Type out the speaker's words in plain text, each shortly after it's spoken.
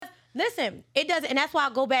Listen, it doesn't, and that's why I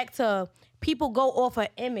go back to people go off an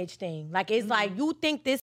image thing. Like it's like you think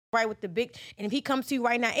this right with the big, and if he comes to you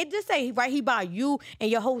right now, it just say right he buy you and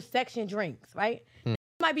your whole section drinks, right? It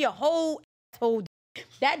might be a whole asshole.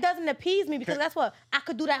 That doesn't appease me because that's what I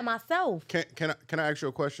could do that myself. Can I ask you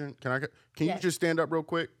a question? Can you just stand up real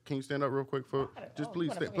quick? Can you stand up real quick for just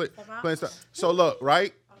please stand. So look,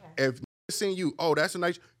 right? Okay. If seeing you, that's a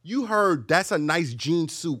nice. You heard that's a nice jean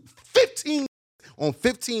suit. 15 on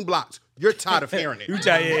 15 blocks. You're tired of hearing it.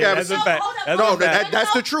 That's a fact.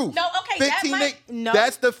 That's the truth. No, okay. 15.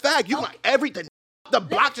 That's the fact. You like everything. The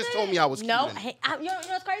block just told me I was cute. No, hey, you know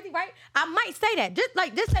what's crazy, right? I might say that. Just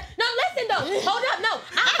like this. No, listen though. Hold up. No,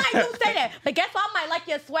 I might do say that. But guess what? I might like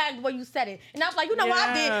your swag the way you said it. And I was like, you know what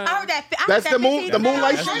I did? I heard that. That's the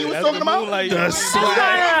moonlight shit you was talking about? The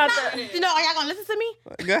swag. You know, are y'all gonna listen to me?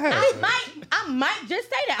 Go ahead. I might just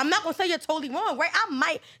say that. I'm not gonna say you're totally wrong, right? I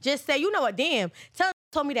might just say, you know what? Damn,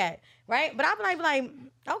 told me that, right? But I'm like,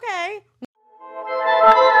 okay.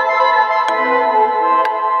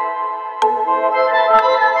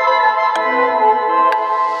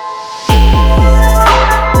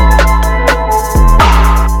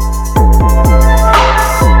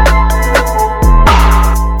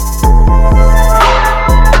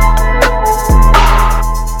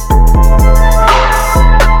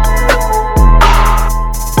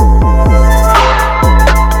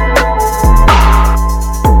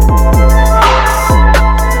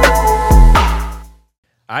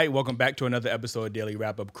 All right, welcome back to another episode of Daily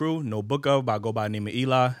Wrap Up Crew. No book of, but I go by the name of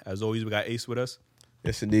Eli. As always, we got Ace with us.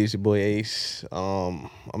 Yes, indeed, it's your boy Ace. I'm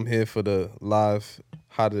here for the live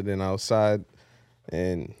Hotter Than Outside,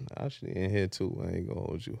 and actually in here too. I ain't gonna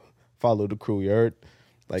hold you. Follow the crew, you heard?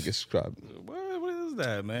 Like and subscribe. What is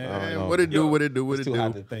that, man? What it do?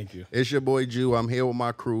 Thank you. It's your boy Jew. I'm here with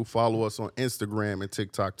my crew. Follow us on Instagram and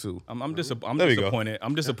TikTok too. I'm disappointed.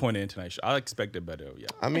 I'm disappointed in tonight's show. I expected better. Yeah.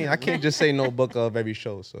 I mean, I can't just say no book of every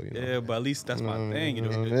show, so you know. Yeah, but at least that's my thing. You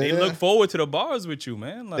know, they look forward to the bars with you,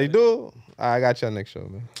 man. Like, they do. I got y'all next show,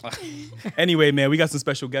 man. Anyway, man, we got some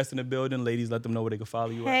special guests in the building. Ladies, let them know where they can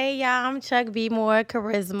follow you. Hey, y'all, I'm Chuck B. Moore,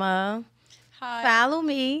 Charisma. Hi. Follow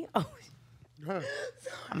me. Oh,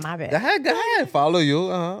 my bad. Go ahead. Follow you.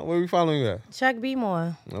 Where we following you at? Chuck B.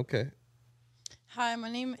 Moore. Okay. Hi,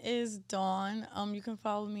 my name is Dawn. You can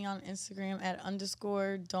follow me on Instagram at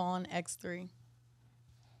 _DawnX3.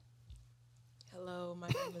 Hello, my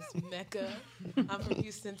name is Mecca. I'm from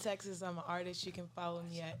Houston, Texas. I'm an artist. You can follow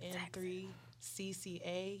me at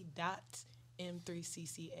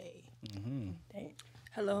m3cca.m3cca. Mm-hmm.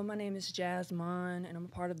 Hello, my name is Jasmine, and I'm a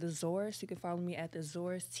part of the Zorce. You can follow me at the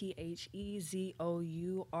Zorce, TheZource.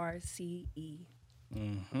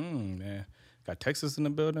 Man. Got Texas in the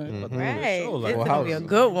building. Right. Show, It's going to be a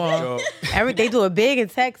good one. They do it big in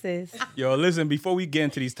Texas. Yo, listen, before we get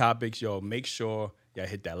into these topics, make sure y'all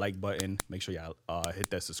hit that like button. Make sure y'all hit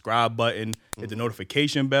that subscribe button. Hit the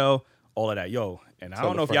notification bell. All of that. And I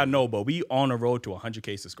don't know if y'all know, but we on the road to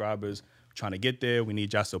 100K subscribers. We're trying to get there. We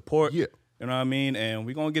need y'all support. Yeah. You know what I mean? And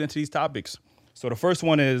we're going to get into these topics. So the first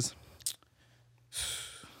one is,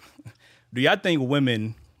 do y'all think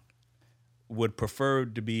women would prefer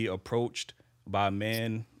to be approached by a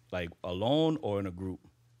man like alone or in a group?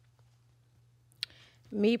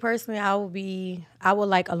 Me personally, I would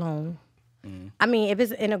like alone. I mean, if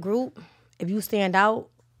it's in a group, if you stand out,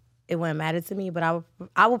 it wouldn't matter to me, but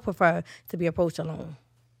I would prefer to be approached alone.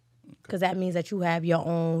 Because that means that you have your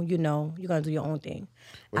own, you're going to do your own thing.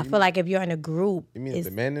 I feel like if you're in a group. You mean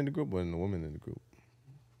the man in the group or the woman in the group?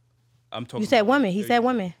 I'm talking. You said women. He said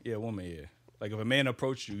women. Yeah, woman, yeah. Like if a man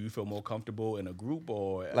approached you, you feel more comfortable in a group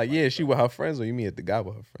or? Like, she with her friends or you mean the guy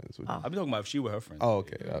with her friends? I'm talking about if she with her friends. Oh,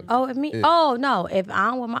 okay. Oh, no. If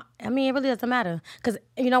I'm with it really doesn't matter. Because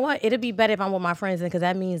you know what? It'd be better if I'm with my friends because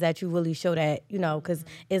that means that you really show that, because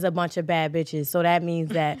it's a bunch of bad bitches. So that means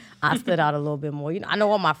that I stood out a little bit more. I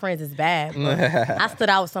know all my friends is bad, but I stood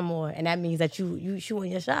out some more. And that means that you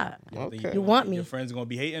shooting your shot. Okay. You want me. Your friends going to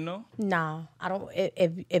be hating though? Nah, I don't.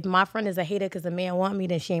 If my friend is a hater because the man want me,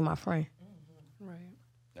 then she ain't my friend.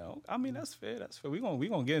 No, I mean that's fair. That's fair. We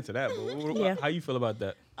gonna get into that. But Yeah. How you feel about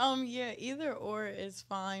that? Either or is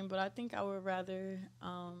fine, but I think I would rather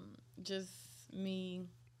just me.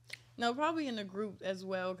 No, probably in a group as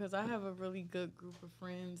well because I have a really good group of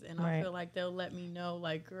friends, and I feel like they'll let me know,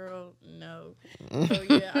 like, girl, no. So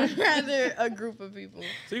yeah, I'd rather a group of people.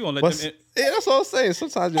 So you gonna let them? Yeah, that's what I'm saying.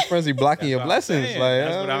 Sometimes your friends be blocking your blessings. Like,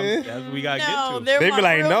 that's what we gotta get to. They be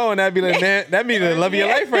like, no, and that be like, that mean the love of your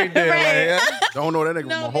life right there. Like, Don't know that nigga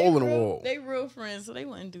from a hole in the wall. They real friends, so they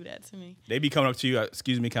wouldn't do that to me. They be coming up to you,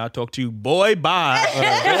 excuse me, can I talk to you? Boy, bye.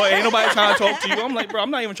 Boy, ain't nobody trying to talk to you. I'm like, bro, I'm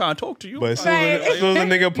not even trying to talk to you. but as soon as a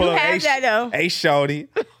nigga pull up, hey, shorty.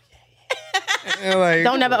 Like,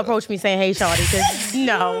 Don't never approach me saying, hey, shorty, because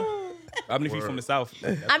no. I mean, if you from the South.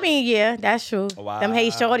 I mean, yeah, that's true. Wow. Them hey,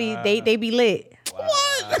 shorty, they be lit. Wow.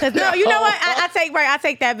 Because no, you know what? I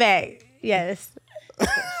take that back. Yes.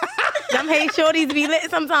 Them hey, shorties be lit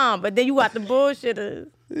sometimes, but then you got the bullshitters.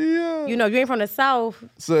 Yeah. You know, you ain't from the South.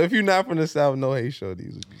 So if you're not from the South, no hey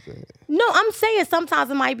shorties, what you saying? No, I'm saying sometimes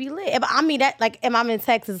it might be lit. If I'm in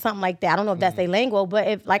Texas or something like that, I don't know if that's their lingual, but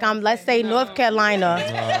if like let's say North Carolina. All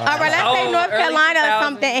right, let's say North Carolina or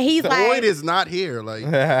something, and he's like, Boyd is not here. Like,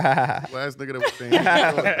 last nigga that was saying.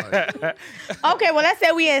 okay, well, let's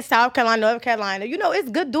say we in South Carolina, North Carolina. You know, it's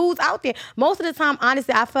good dudes out there. Most of the time,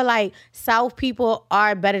 honestly, I feel like South people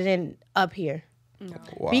are better than up here. No.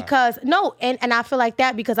 Wow. Because and I feel like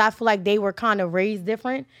that because I feel like they were kind of raised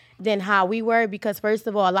different than how we were. Because first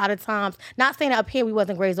of all, a lot of times, not saying that up here we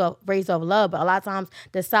wasn't raised off love, but a lot of times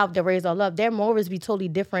the South they're raised off love. Their morals be totally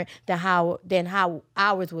different than how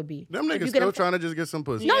ours would be. Them niggas still trying to just get some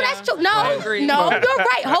pussy. No, that's true. No, I agree. no, you're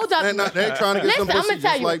right. Hold up. They trying to get some Listen, I'm pussy gonna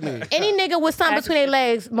tell just you, like me. any nigga with something between their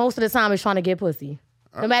legs, most of the time is trying to get pussy.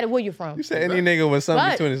 No matter where you're from. You said any nigga with something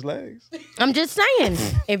But- between his legs. I'm just saying,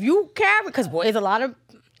 if you care, because boy, there's a lot of,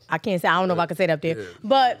 I can't say, I don't know if I can say it up there,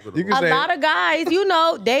 but You can a say lot of guys, you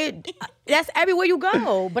know, that's everywhere you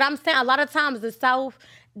go. But I'm saying a lot of times the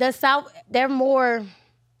South, they're more,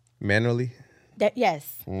 Mannerly.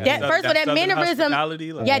 yes. That- First of all, that that Southern mannerism,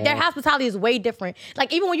 hospitality, like- yeah, their hospitality is way different.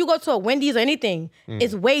 Like even when you go to a Wendy's or anything,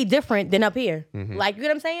 it's way different than up here. Like, you know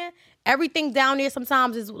what I'm saying? Everything down there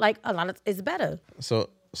sometimes is like it's better. So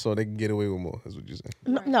they can get away with more, is what you're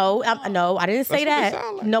saying. No, I didn't say That's what it that.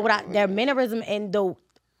 sound like. No, their mannerism and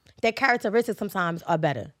their characteristics sometimes are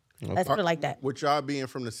better. Let's put it like that. With y'all being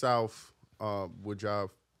from the South,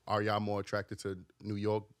 are y'all more attracted to New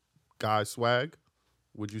York guy swag?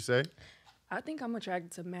 Would you say? I think I'm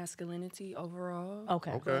attracted to masculinity overall.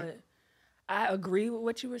 Okay. But I agree with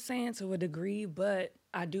what you were saying to a degree, but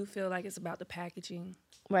I do feel like it's about the packaging.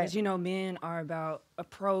 Right. Because, you know, men are about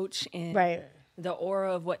approach and Right. the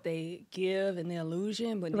aura of what they give and the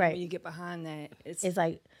illusion, but then Right. when you get behind that, It's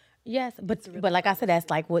like, yes, but like I said, that's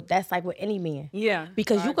like with any man. Yeah.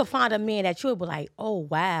 Because you could find a man that you would be like, oh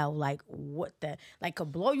wow, like what the, like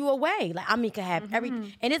could blow you away. Like I mean, could have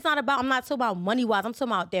everything. And it's not about, I'm not talking about money wise. I'm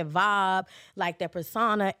talking about their vibe, like their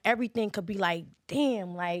persona. Everything could be like,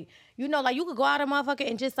 damn, like you know, like you could go out a motherfucker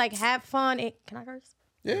and just like have fun. And can I curse?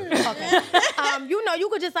 Yeah. Okay. You know, you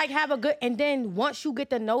could just like have a good, and then once you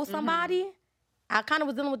get to know somebody, I kind of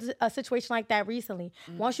was dealing with a situation like that recently.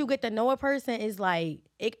 Once you get to know a person, it's like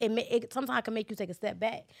it sometimes can make you take a step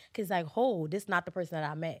back because like, oh, this is not the person that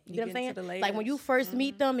I met. You know what I'm get into saying? the Like when you first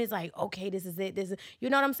meet them, it's like, okay, this is it. This is, you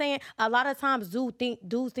know what I'm saying? A lot of times,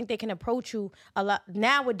 dudes think they can approach you a lot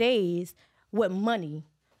nowadays with money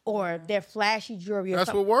or their flashy jewelry. Or That's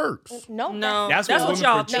something. what works. No, That's what women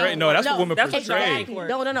y'all portray. think. No, that's what women that's what y'all portray.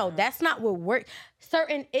 think. No, that's not what works.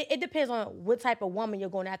 It depends on what type of woman you're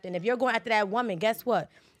going after. And if you're going after that woman, guess what?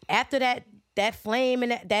 After that flame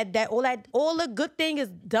and that all the good thing is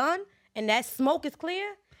done and that smoke is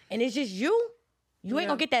clear and it's just you ain't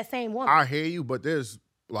gonna get that same woman. I hear you, but there's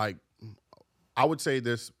like, I would say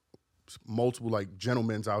there's multiple like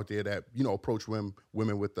gentlemen's out there that approach women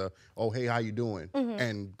with the, oh hey, how you doing,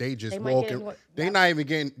 and they just might walk get in. it- They not even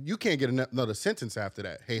getting. You can't get another sentence after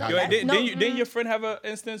that. Hey, how you Yo, doing? didn't your friend have an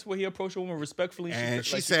instance where he approached a woman respectfully? And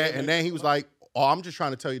she like said, and then he was like, oh, I'm just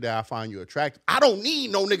trying to tell you that I find you attractive. I don't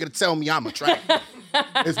need no nigga to tell me I'm attractive.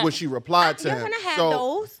 Is what she replied to You're him. gonna have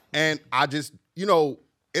those. And I just,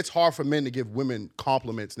 it's hard for men to give women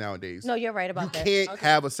compliments nowadays. No, you're right about that. You can't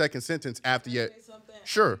have a second sentence after yet. Say something?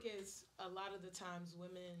 Sure. I think it's a lot of the times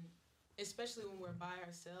women, especially when we're by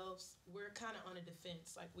ourselves, we're kind of on a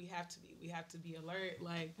defense. Like we have to be alert.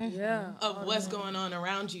 Like Yeah. of what's going on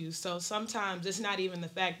around you. So sometimes it's not even the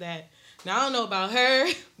fact that, now I don't know about her,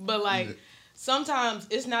 but like sometimes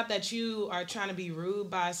it's not that you are trying to be rude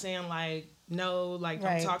by saying like, no, like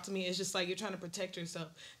don't Right. talk to me. It's just like you're trying to protect yourself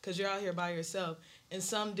because you're out here by yourself. And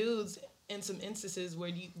some dudes, in some instances where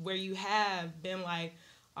you have been like,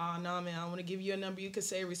 oh no, man, I want to give you a number you could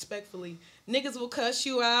say respectfully. Niggas will cuss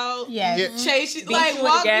you out, Yes. chase you, Beat like you at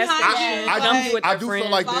walk the gas behind station. you. I dump you with I their do feel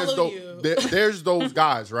friends. like Follow you. there's those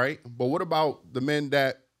guys, right? But what about the men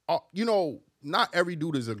that, not every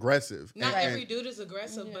dude is aggressive. Not every dude is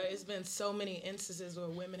aggressive, but it's been so many instances where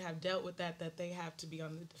women have dealt with that they have to be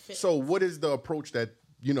on the defense. So what is the approach that,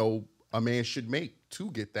 a man should make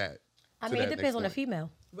to get that? I mean, it depends on the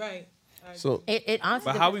female. Right. So it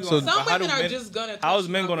honestly. But how we going? Some women are just gonna. How is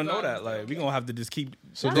men gonna know that? Like we gonna have to just keep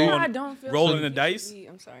rolling the dice.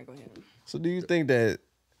 I'm sorry. Go ahead. So do you think that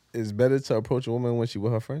it's better to approach a woman when she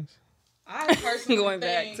with her friends? I personally Going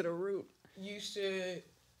think back to the root. You should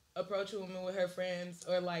approach a woman with her friends,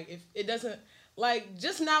 or like if it doesn't, like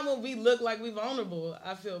just not when we look like we vulnerable.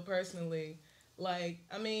 I feel personally. Like,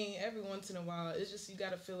 I mean, every once in a while, it's just you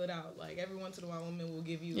gotta feel it out. Like every once in a while, women will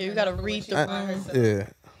give you. Yeah, you gotta read the room. Yeah.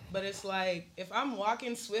 But it's like if I'm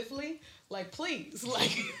walking swiftly, like please,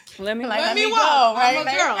 like let me walk. Right? I'm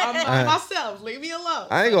a girl. I'm myself. Leave me alone.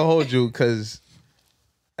 I ain't gonna hold you because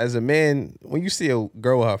as a man, when you see a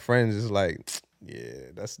girl with her friends, it's like, yeah,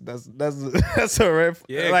 that's a red.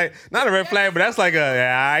 Like not a red flag, but that's like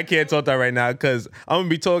I can't talk to her right now because I'm gonna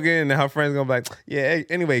be talking and her friends gonna be like, yeah,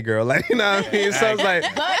 anyway, girl, like you know what I mean. So it's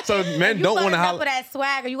like, so men don't want to holler for that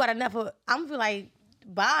swag, or you got enough of. I'm feel like.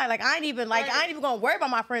 Bye. Like I ain't even gonna worry about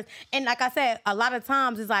my friends. And like I said, a lot of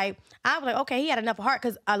times it's like I'm like, okay, he had enough of heart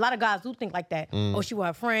because a lot of guys do think like that. Oh, she was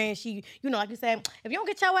her friend. She, like you said, if you don't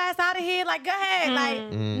get your ass out of here, like go ahead.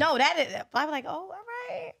 Like no, that is. I'm like, oh, all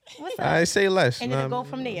right. What's up? I say less. And then go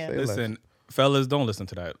from there. Listen. Fellas, don't listen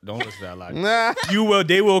to that. Don't listen to that lie. Nah.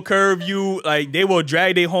 They will curve you. Like they will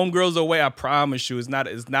drag their homegirls away. I promise you, it's not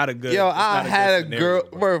a good. Yo, I had a scenario,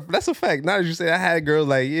 girl. Bro, that's a fact. Now that you say, I had a girl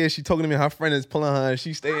like, yeah, she talking to me. Her friend is pulling her, and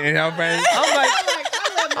she staying in her friend.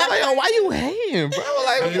 I'm like, yo, why you hating, bro?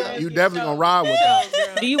 Like, you definitely gonna ride with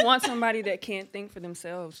her. Do you want somebody that can't think for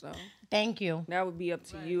themselves though? Thank you. That would be up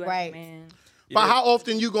to you, Right. as a man. But how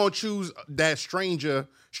often you gonna choose that stranger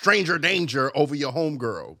danger over your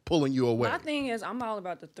homegirl pulling you away? My thing is, I'm all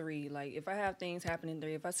about the three. Like, if I have things happening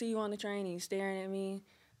three, if I see you on the train and you're staring at me,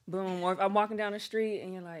 boom. Or if I'm walking down the street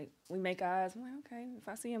and you're like, we make eyes. I'm like, okay. If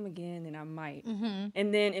I see him again, then I might.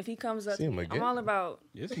 And then if he comes up to me, I'm all about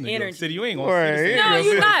energy. City, you ain't gonna Right. No,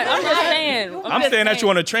 you're not. I'm just saying. I'm staring at you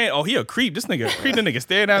on the train. Oh, he a creep. This nigga, the nigga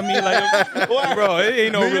staring at me like, bro, it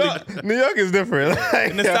ain't no really. New York is different.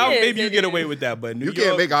 Like, In the South, maybe you get away with that, but New You York,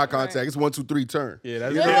 can't make eye contact. It's 1, 2, 3, turn. Yeah,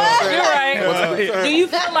 that's You're right. Do you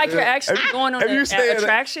feel like you're actually going on If you an stay at a-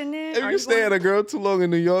 attraction then? if you stay at a girl too long in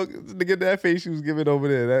New York, to get that face she was giving over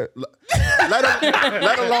there,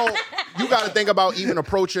 Let alone you got to think about even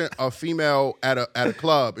approaching a female at a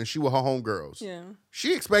club and she with her homegirls. Yeah.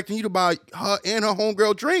 She expecting you to buy her and her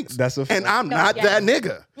homegirl drinks. That's a fact. And I'm not that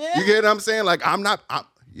nigga. You get what I'm saying? Like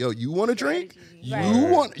you want a drink? You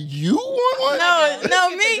want one? No,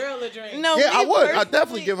 Get me. the girl a drink. No, Yeah, me I would. I'd personally-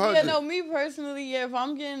 definitely give her a Yeah, drink. no, me personally, yeah, if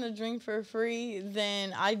I'm getting a drink for free,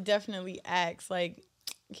 then I definitely ask, like,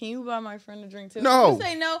 can you buy my friend a drink too? No. If you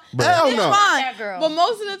say no, Hell it's no. fine. That girl. But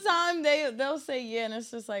most of the time, they'll say yeah, and it's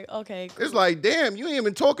just like, okay, cool. It's like, damn, you ain't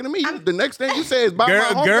even talking to me. The next thing you say is buy my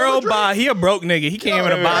homegirl girl a drink. buy. He a broke nigga. He can't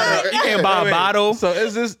even buy. He can't buy a bottle. So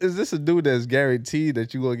is this a dude that's guaranteed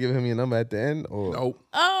that you gonna give him your number at the end? Or Nope.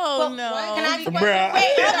 Oh no. Can I ask a question? Bruh.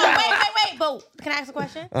 Wait, but can I ask a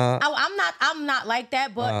question? Uh-huh. I'm not like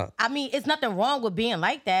that, but I mean, it's nothing wrong with being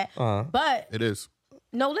like that. But It is.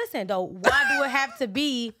 no, listen though, why do it have to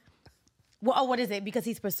be? Well, what is it? Because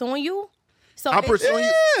he's pursuing you. So I'm pursuing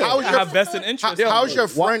you. How's I your, have vested interest. how's your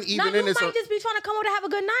friend Now even you in this? might just be trying to come over to have a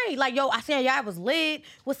good night. Like, yo, I seen y'all was lit.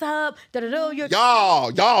 What's up?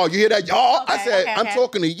 Y'all, you hear that? Y'all. I said, I'm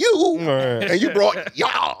talking to you. And you brought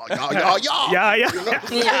y'all. Yeah.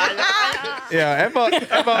 yeah, if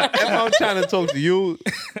I'm trying to talk to you,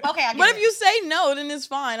 Okay, I get But it. if you say no, then it's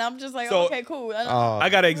fine. I'm just like, So- okay, cool. I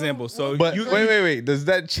got an example. So but you, wait, does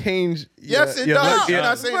that change? Yes, it does. your- You're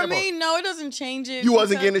not saying For about- me, no, it doesn't change it. You wasn't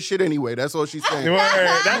because- getting the shit anyway. That's all she's saying. Word,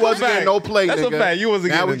 that's You wasn't a getting fact. no play, That's nigga. a fact. You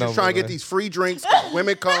wasn't now getting we the just trying to number, get man. these free drinks.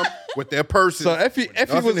 Women come with their purses. So if he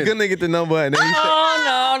was in gonna get the number and then he said,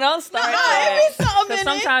 Oh no, don't start No, that. it be something in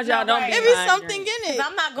 'Cause it. sometimes y'all don't be It be buying something drinks. in it.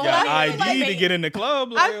 I'm not going got out there ID to get in the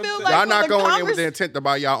club. I feel like y'all for not the going in with convers- the intent to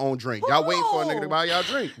buy y'all own drink. Y'all waiting for a nigga to buy y'all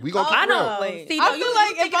drink. We gonna I keep real. don't wait. See, I no, feel you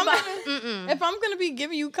like thinking about- if I'm gonna be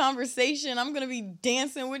giving you conversation, I'm gonna be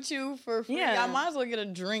dancing with you for free. Yeah. I might as well get a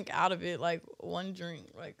drink out of it, like one drink.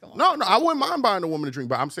 Like, come on. No, I wouldn't mind buying a woman a drink,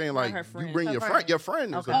 but I'm saying like her you friend. bring Her your friend.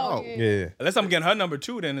 friend. It's Okay. a no. yeah. Unless I'm getting her number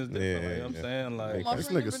too, then it's different. Yeah, Like, you know what I'm yeah. saying? Like, My This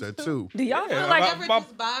friend nigga number said two. two. Do y'all feel Yeah, like Ever my-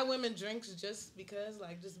 just buy women drinks just because,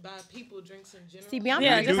 like, just buy people drinks in general? See, I'm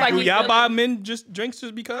Yeah, just just do, like do you y'all feel buy like- men just drinks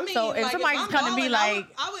just because? So if somebody's I'm come to be balling, like-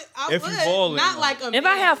 I If would, you balling, not like- like a If I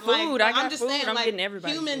man, have like, food, I I'm got just food, saying, I'm like, getting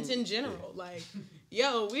everybody humans food. in general, like,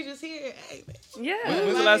 yo, we just here. Hey, man. Yeah.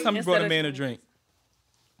 When's the last time you brought a Instead man a of- drink?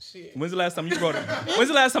 Shit. When's the last time you brought a? When's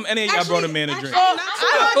the last time any of y'all brought a man a drink? Well,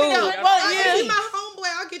 yeah. my homeboy,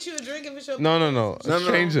 I'll get you a drink if it's your. No. A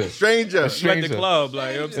stranger. You at the club,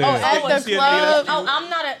 like, you know what I'm saying? At the club.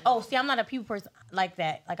 I'm not a people person like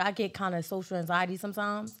that. Like, I get kind of social anxiety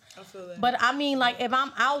sometimes. I feel that. But I mean, like, if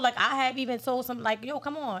I'm out, like, I have even told some, like, yo,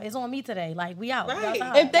 come on, it's on me today. Like, we out. Right. We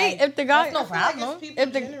outside. If the guy, that's no problem.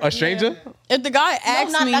 A stranger? if the guy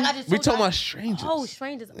asks me, like I just We told talking you, about strangers. Oh,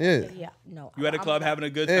 strangers. Yeah. No. You at a club having a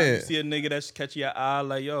good time. Yeah. You see a nigga that's catching your eye,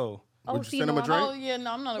 like, yo. Would you send him a drink? oh yeah,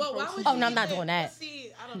 no, I'm not Well, why approaching. would Oh, you no, I'm not even- doing that.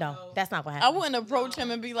 See, I don't No, know. that's not what I happened. wouldn't approach him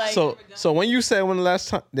and be like, So when you said when the last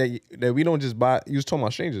time that we don't just buy, you was talking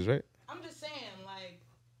about strangers, right? I'm just saying, like,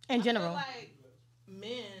 In I general. feel like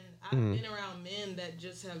men, I've been around men that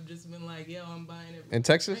just have been like, yo, I'm buying everything. In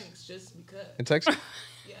Texas? Drinks just because. In Texas?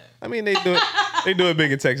 Yeah. I mean, they do it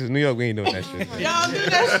big in Texas. New York, we ain't doing that shit. Y'all do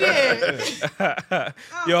that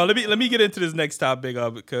shit. Yo, let me get into this next topic.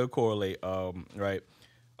 Could correlate. Right.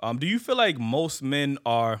 Do you feel like most men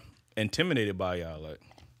are intimidated by y'all? Like,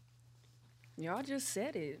 Y'all just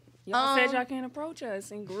said it. Y'all said y'all can't approach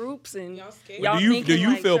us in groups and Y'all scared. y'all do you thinking,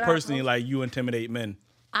 like, feel should I personally approach- like you intimidate men?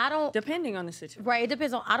 I don't. depending on the situation. Right. It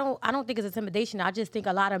depends on. I don't think it's intimidation. I just think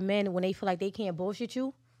a lot of men, when they feel like they can't bullshit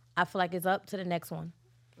you, I feel like it's up to the next one.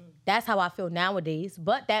 That's how I feel nowadays.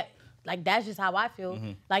 But that's just how I feel.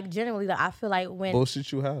 Like, generally, like, I feel like when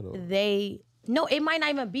Bullshit you how though? no, it might not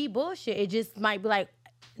even be bullshit. It just might be like,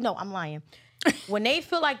 no, I'm lying. When they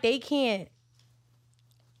feel like they can't,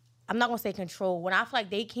 I'm not gonna say control. When I feel like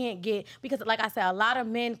they can't get, because like I said, a lot of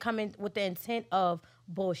men come in with the intent of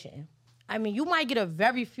bullshitting. I mean, you might get a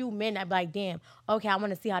very few men that be like, damn, okay, I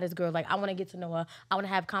want to see how this girl, like, I want to get to know her. I want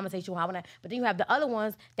to have conversation with her. But then you have the other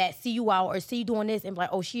ones that see you out or see you doing this and be like,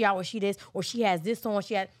 oh, she out or she this or she has this on,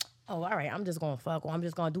 oh, all right, I'm just going to fuck or I'm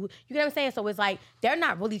just going to do it. You get what I'm saying? So it's like, they're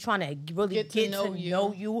not really trying to really get to know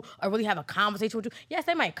you or really have a conversation with you. Yes,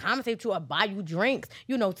 they might conversate with you or buy you drinks,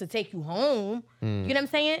 to take you home. You know what I'm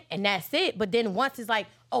saying? And that's it. But then once it's like,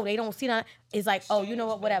 oh, they don't see that, it's like, oh, you know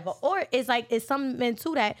what, whatever. Or it's like, it's some men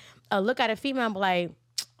too that look at a female and be like,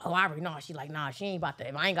 oh, I already know. She like, nah, she ain't about that.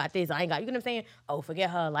 If I ain't got this, I ain't got, you know what I'm saying? Oh, forget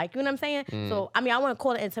her. Like, you know what I'm saying? So, I mean, I wouldn't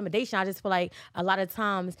call it intimidation. I just feel like a lot of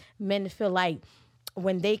times men feel like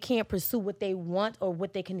when they can't pursue what they want or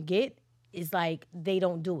what they can get, it's like they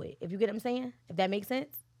don't do it. If you get what I'm saying? If that makes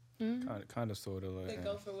sense? Kind of, sort of. They Like,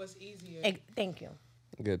 go for what's easier. Thank you.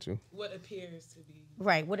 Get you. What appears to be.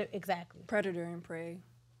 Right. Exactly. Predator and prey.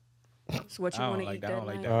 It's what you I want don't to like eat that. I that don't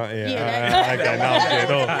like night. that. Yeah, I got now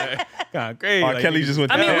I'm scared. Kind of crazy. R. like, Kelly just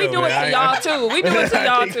went. I mean, we down, do it man. to y'all too. We do it to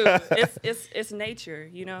y'all too. It's nature,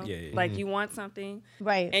 Yeah. Like you want something,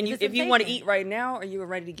 Right. and It's if you want to temptation. eat right now, or you are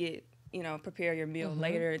ready to get, prepare your meal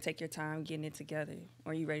later and take your time getting it together,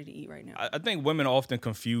 or are you ready to eat right now? I think women often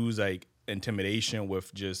confuse like intimidation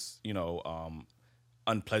with just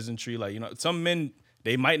unpleasantry. Like some men,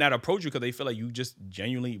 they might not approach you because they feel like you just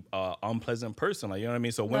genuinely unpleasant person. Like, you know what I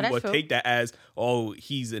mean? So women that's would true. take that as, oh,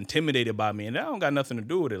 he's intimidated by me, and that don't got nothing to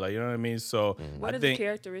do with it. Like, you know what I mean? So What I are the think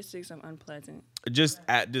characteristics of unpleasant? just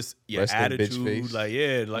at this Rest that bitch attitude, face. like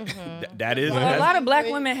that is. Well, a that's- lot of black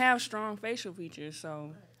women have strong facial features,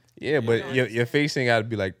 so Yeah, but your face ain't got to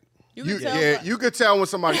be like. You could tell when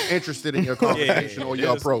somebody's interested in your conversation or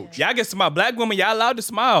your approach. Y'all get my black women, y'all allowed to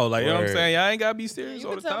smile. Like, you know what I'm Word. saying? Y'all ain't gotta be serious You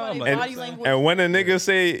all can the tell by time. their Like, body language. And when a nigga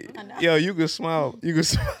say, "Yo, you can smile,"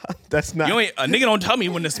 that's not. you ain't a nigga don't tell me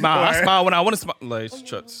when to smile. I Right. smile when I want to smile. Like,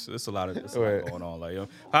 it's a lot Right. going on. Like,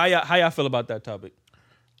 how y'all feel about that topic?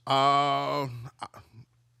 I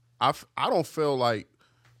don't feel like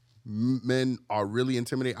men are really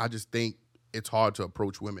intimidated. I just think it's hard to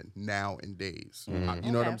approach women nowadays. You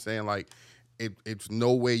know what I'm saying? Like, it's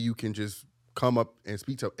no way you can just come up and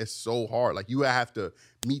speak to them. It's so hard. Like, you have to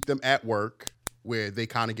meet them at work where they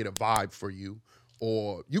kind of get a vibe for you,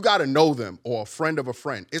 or you got to know them, or a friend of a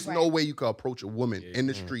friend. It's no way you can approach a woman in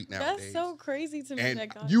the street nowadays. That's so crazy to me. And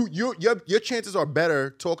That guy. your chances are better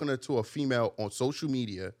talking to a female on social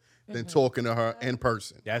media than talking to her in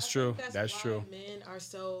person. That's true. That's That's why true. Men are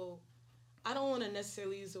so. I don't want to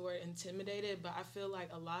necessarily use the word intimidated, but I feel like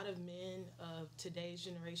a lot of men of today's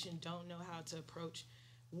generation don't know how to approach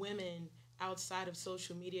women outside of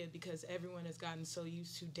social media because everyone has gotten so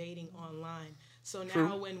used to dating online. So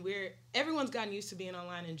now everyone's gotten used to being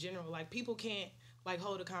online in general. Like, people can't like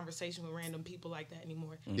hold a conversation with random people like that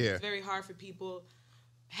anymore. Yeah. It's very hard for people.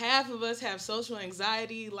 Half of us have social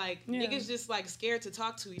anxiety. Like, niggas just like scared to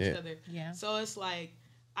talk to each other. Yeah. So it's like,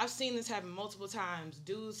 I've seen this happen multiple times.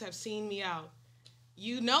 Dudes have seen me out.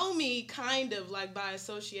 You know me kind of like by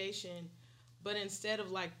association, but instead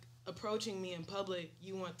of like approaching me in public,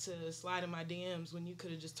 you want to slide in my DMs when you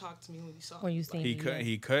could have just talked to me when you saw When me. you seen He me, couldn't. yeah.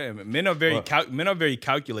 He couldn't. Men are very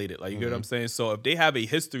calculated. Like you get what I'm saying. So if they have a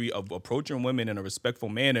history of approaching women in a respectful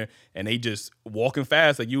manner, and they just walking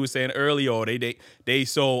fast, like you were saying earlier, or they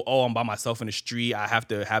so I'm by myself in the street, I have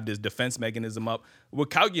to have this defense mechanism up. We're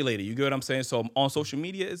calculated. You get what I'm saying. So on social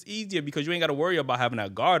media, it's easier because you ain't got to worry about having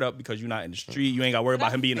that guard up because you're not in the street. You ain't got to worry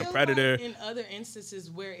about him being a predator. Like in other instances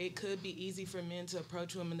where it could be easy for men to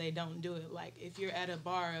approach women, they don't do it. Like if you're at a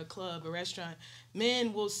bar, a club, a restaurant,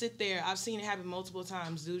 men will sit there. I've seen it happen multiple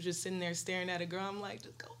times. Dudes just sitting there staring at a girl. I'm like,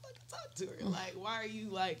 just go fucking talk to her. Like, why are you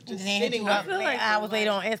like just sitting I with her? I was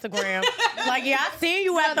later on Instagram. Like, yeah, I seen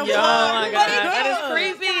you at the Yo, bar. my God, that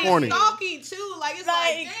is creepy. Corny. Stalky too. Like it's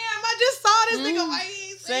like, Like- damn, I just saw this nigga. Why he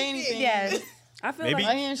ain't Say saying anything. Yes. I feel Maybe-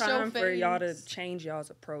 like I ain't it's show time for y'all to face. change y'all's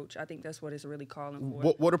approach. I think that's what it's really calling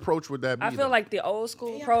for. What approach would that be? I feel though? like the old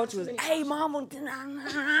school approach was, "Hey, mama,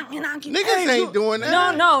 niggas ain't doing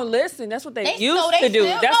that. No, listen, that's what they They used still- they to do.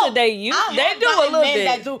 still That's do. what they used. I They have do a gotten little men bit.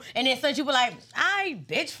 that do, and then since you be like, "I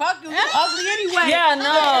bitch, fuck you, you ugly anyway." Yeah,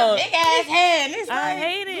 no. Big ass head. And it's I like,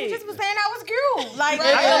 hate You it. just was saying I was cute. Like,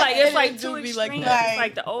 I feel like it's It like do two be like extremes. that. It's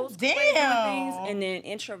like the old school way of doing Damn. things, and then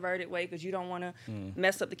introverted way because you don't want to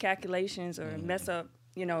mess up the calculations or mess up,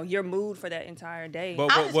 your mood for that entire day.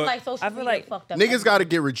 But- I just feel like social I feel media like fucked up. Niggas got to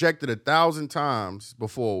get rejected 1,000 times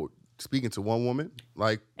before speaking to one woman.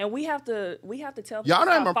 Like, And we have to tell Y'all people not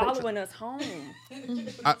stop even approaching- following us home.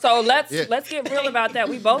 So let's get real about that.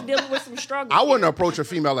 We both dealing with some struggles. I wouldn't here. approach a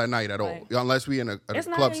female at night at all, Right. unless we in a It's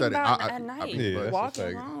not club even setting. about at night. Yeah, that's a Walking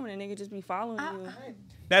fact. home and a nigga just be following you.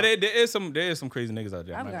 Now there is some crazy niggas out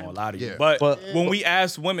there. I'm I've not got gonna lie to you. Yeah. But But- when we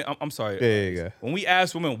ask women, I'm sorry. Yeah, yeah. When we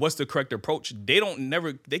ask women what's the correct approach, they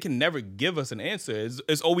can never give us an answer.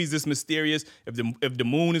 It's always this mysterious. If the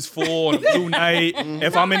moon is full on a blue night,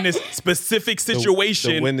 if I'm in this specific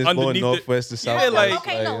situation, The wind is blowing underneath northwest to south. Yeah, like-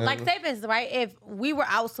 Okay, no, like say this, right? If we were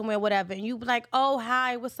out somewhere, whatever, and you be like, "Oh,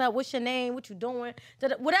 hi, what's up? What's your name? What you doing?"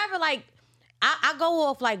 Whatever, like. I go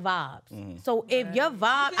off like vibes. So if your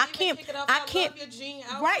vibe, I can't. Love your jean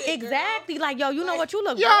outfit, Right, girl. exactly. Like, yo, you know what? You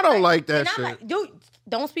look. Y'all good, don't like that And I'm shit. like, dude,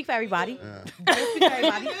 don't speak for everybody. Don't speak for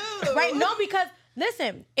everybody. Right? No, because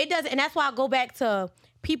listen, it doesn't, and that's why I go back to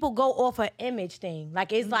people go off an image thing.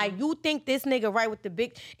 Like it's like you think this nigga right with the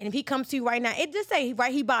big, and if he comes to you right now, it just say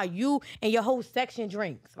right he buy you and your whole section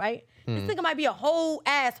drinks, right? This nigga might be a whole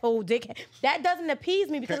asshole dickhead. That doesn't appease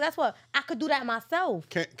me because that's what I could do that myself.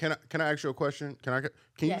 Can I ask you a question? Can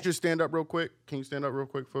you Yes. just stand up real quick? Can you stand up real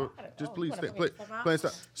quick for just please wanna stand, bring this up? please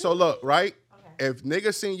stand. So look, right? If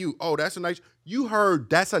niggas seen you, that's a nice. You heard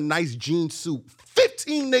that's a nice jean suit.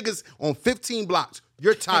 15 niggas on 15 blocks.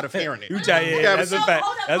 You're tired of hearing it. You try, yeah, that's a No, fact.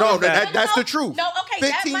 hold up, That's No, a fact. that's the truth. No, okay,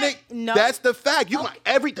 that 15 might- niggas. no. That's the fact. You like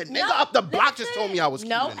everything. Nigga No, up the block just listen. told me I was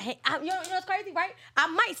No, cute. hey, you know what's crazy, right? I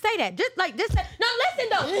might say that. Just like this. No, listen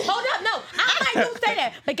though. Hold up. No, I might do say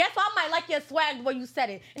that. But guess what? I might like your swag the way you said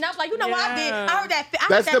it. And I was like, you know what I did? I heard that. I heard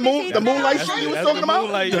That's that the moon. 15 The moonlight seconds. shit you was That's talking the about.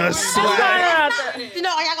 moonlight. The swag. You know,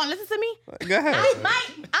 are y'all gonna listen to me? Go ahead.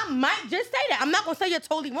 I might just say that. I'm not gonna say you're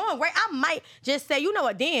totally wrong, right? I might just say, you know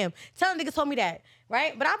what? Damn, tell niggas told me that,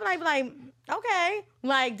 right? But I'm like, okay,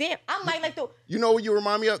 like damn, I might like the. You know what you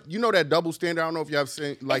remind me of? You know that double standard. I don't know if you have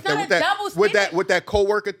seen like It's not that a double with standard. that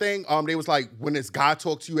coworker thing. They was like when this guy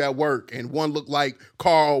talks to you at work, and one looked like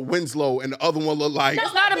Carl Winslow, and the other one looked like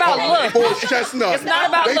It's not about look. Horse Chestnut. It's not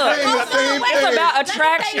about they look. saying the same It's thing, about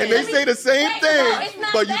attraction. and they say the same Wait, thing, no, it's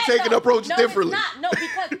not but you that, take an though. approach No, differently. It's not. No,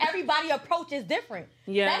 because everybody approach is different.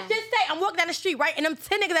 Yeah. Let's just say I'm walking down the street, right? And them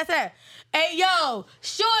 10 niggas that said, hey, yo,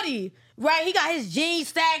 shorty, right? He got his jeans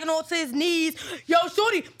sagging onto his knees. Yo,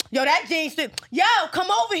 shorty, yo, that jeans shit. Yo, come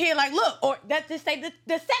over here, like, look. Or that just say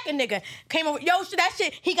the second nigga came over. Yo, that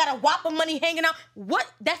shit, he got a whopper money hanging out.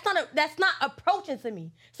 What? That's not approaching to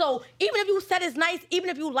me. So even if you said it's nice, even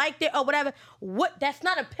if you liked it or whatever, that's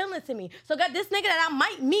not appealing to me. So got this nigga that I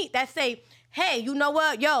might meet that say, hey, you know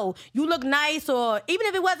what? Yo, you look nice. Or even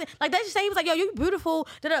if it wasn't, like, they just say, he was like, yo, you beautiful.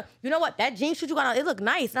 Da-da. You know what? That jean suit you got on, it look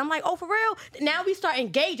nice. And I'm like, oh, for real? Now we start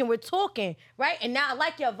engaging. We're talking, right? And now I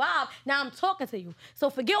like your vibe. Now I'm talking to you. So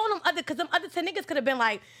forget all them other, because them other 10 niggas could have been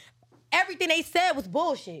like, everything they said was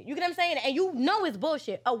bullshit. You get what I'm saying? And you know it's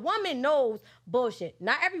bullshit. A woman knows bullshit.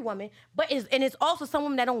 Not every woman, but it's also some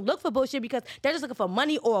women that don't look for bullshit because they're just looking for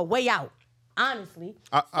money or a way out. Honestly.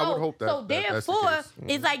 I would hope that- So that's the therefore, case.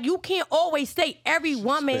 it's like you can't always say every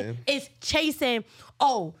woman is chasing,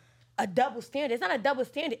 a double standard. It's not a double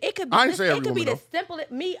standard. It could be. I didn't say every it could be woman, the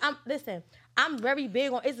simplest. Listen. I'm very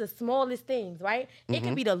big on. It's the smallest things, right? It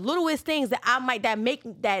could be the littlest things that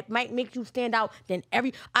might make you stand out than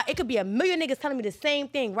it could be a million niggas telling me the same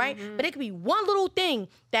thing, right? But it could be one little thing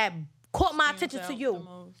that caught my attention to you,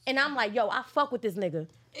 and I'm like, yo, I fuck with this nigga.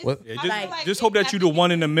 What? Yeah, just hope that you the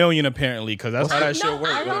 1 in a million, apparently, because that's how that shit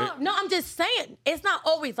works. No, I'm just saying it's not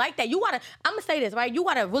always like that. I'm gonna say this, right? You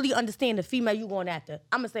gotta really understand the female you going after.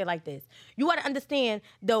 I'm gonna say it like this. You gotta understand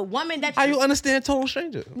the woman that How you understand total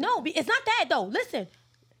stranger? No, it's not that though. Listen.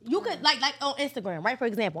 You could like on Instagram, right? For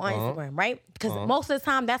example, on Instagram, right? Because most of the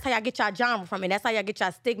time, that's how y'all get y'all genre from, and that's how y'all get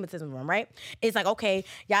y'all stigmatism from, right? It's like, okay,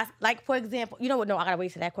 y'all, like for example, you know what? No, I gotta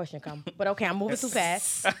wait till that question come. But okay, I'm moving too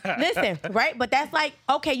fast. Listen, right? But that's like,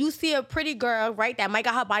 okay, you see a pretty girl, right? That might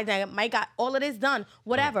got her body done, might got all of this done,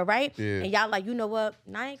 whatever, right? Yeah. And y'all like, you know what?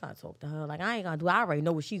 Nah, I ain't gonna talk to her. Like, I ain't gonna do it. I already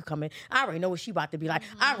know what she coming. I already know what she about to be like.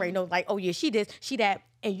 I already know, like, oh yeah, she this, she that.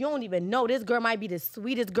 And you don't even know this girl might be the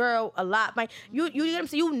sweetest girl a lot. Like you know what I'm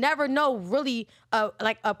saying? You never know really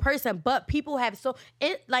like a person, but people have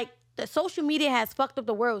the social media has fucked up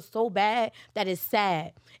the world so bad that it's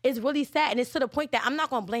sad. It's really sad, and it's to the point that I'm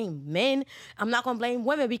not gonna blame men. I'm not gonna blame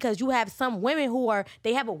women because you have some women who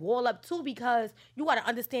they have a wall up too because you gotta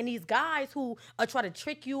understand these guys who are try to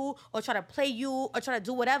trick you or try to play you or try to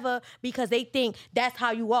do whatever because they think that's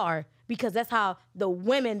how you are. Because that's how the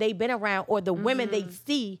women they've been around or the women they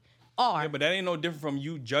see are. Yeah, but that ain't no different from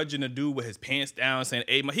you judging a dude with his pants down, saying,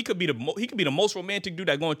 "Hey, man, he could be the most romantic dude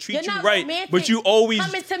that's gonna treat you right." Romantic.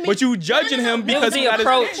 But you judging him because he got his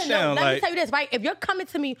pants down. Let me tell you this, right? If you're coming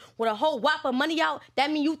to me with a whole whop of money out,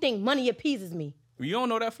 that means you think money appeases me. You don't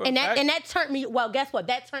know that for and a fact. And that turned me. Well, guess what?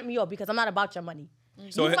 That turned me off because I'm not about your money.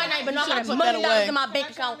 So you might not even know I got $1 million in my bank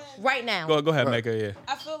account right now. Go ahead, Mecca. Yeah.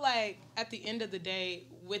 I feel like at the end of the day,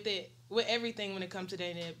 with everything when it comes to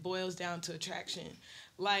dating, it boils down to attraction.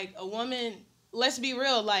 Like a woman, let's be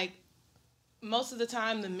real, like most of the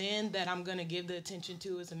time the men that I'm gonna give the attention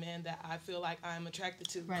to is a man that I feel like I'm attracted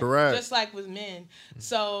to. Right. Correct. Just like with men.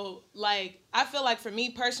 So like I feel like for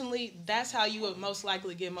me personally, that's how you would most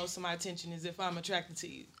likely get most of my attention is if I'm attracted to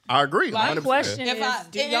you. I agree. Like, 100%. Question If is,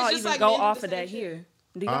 do it's y'all just even like go men do off the of that same here?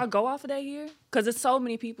 Do y'all go off of that here? Because there's so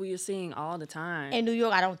many people you're seeing all the time. In New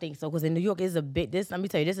York, I don't think so. Because in New York is a big. Let me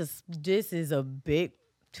tell you, this is a big.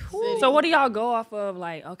 So what do y'all go off of?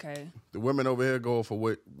 Like, okay, The women over here go for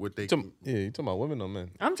what they. Yeah, you talking about women or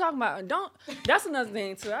men? I'm talking about That's another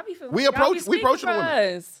thing too. I be feeling We like y'all approach- be we speaking approach for the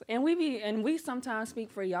women. us, and we sometimes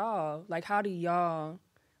speak for y'all. Like, how do y'all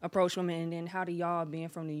approach women, and then how do y'all, being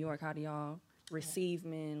from New York, how do y'all receive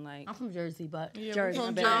men? Like, I'm from Jersey, but Jersey,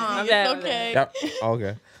 From my Jersey. bad. It's okay. Yeah.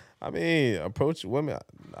 Okay. I mean, approach women.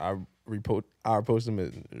 I approach them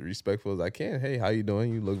as respectful as I can. Hey, how you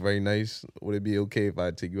doing? You look very nice. Would it be okay if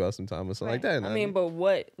I take you out sometime or something like that? I mean, but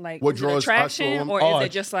what What is it draws us to a attraction, woman? or Oh, is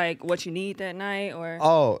it just like what you need that night, or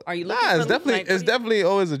are you looking? Nah, it's for, definitely like, what it's do you- definitely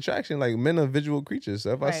always attraction. Like men are visual creatures.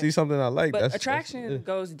 So if I Right. see something I like, But that's attraction yeah.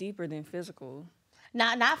 goes deeper than physical.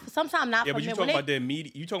 not sometimes not Yeah, for but you men. talking about the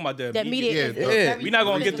immediate. You talking about the the immediate. immediate. Yeah, is We're not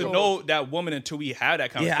gonna get to physical. know that woman until we have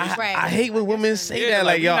that conversation. Yeah, Right. I hate when women say Yeah, that.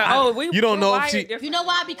 like, Like, we yo, not- you don't know if wired she. differently. You know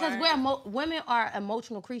why? Because Wired. women are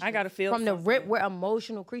emotional creatures. I gotta feel from the something. rip. We're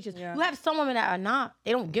emotional creatures. Yeah. You have some women that are not.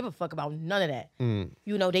 They don't give a fuck about none of that.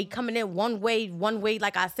 You know, they coming in one way.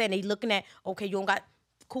 Like I said, they looking at okay, you don't got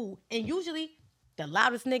cool. And usually, the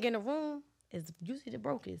loudest nigga in the room is usually the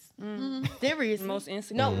brokest. Seriously, Most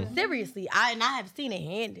insecure. No, seriously, I have seen it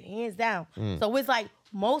hands down. So it's like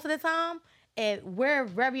most of the time. And we're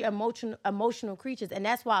very emotional creatures, and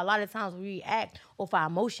that's why a lot of times we react off our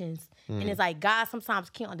emotions. And it's like God sometimes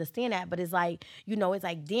can't understand that, but it's like it's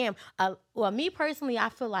like damn. Well, me personally, I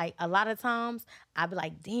feel like a lot of times I be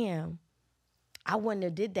like, damn, I wouldn't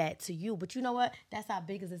have did that to you. But you know what? That's our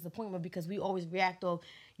biggest disappointment because we always react off.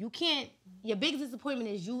 You can't. Your biggest disappointment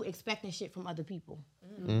is you expecting shit from other people.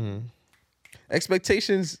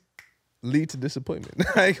 Expectations lead to disappointment.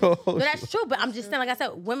 I ain't gonna hold No, you. that's true, but I'm just saying, like I said,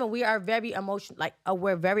 women, we are very emotional,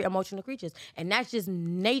 we're very emotional creatures, and that's just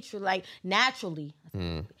nature, like naturally,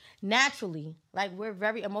 like we're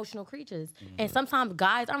very emotional creatures, and sometimes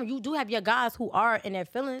guys, you do have your guys who are in their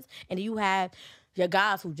feelings, and then you have your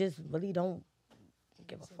guys who just really don't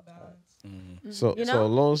give a fuck. So, You know? so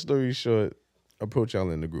long story short, approach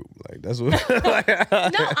y'all in the group. Like that's what.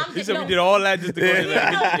 No, I'm He just said no, we did all that just to go to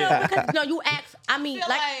that. no, because you ask. I mean,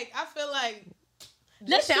 I feel like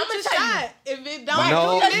Listen, I'm gonna tell you. If it don't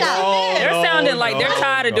No, do this, They're sounding like they're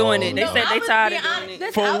tired of doing it. They No, said they I'm tired just of being doing it.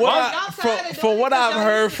 honest. Listen, From what I've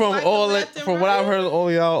heard from all from what I've heard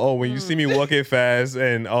all y'all, oh, when you see me walking fast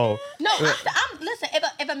and No, I'm listen.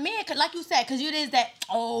 If a man could, like you said, because it is that.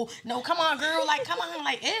 Oh no, come on, girl, like come on,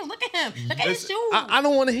 like ew, look at him, look at his shoes. I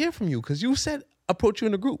don't want to hear from you because you said approach you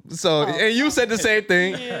in the group. So and you said the same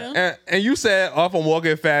thing, and you said off I'm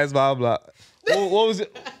walking fast, blah blah. What was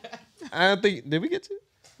it? I don't think did we get to?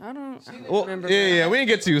 I don't Well, remember. yeah, we didn't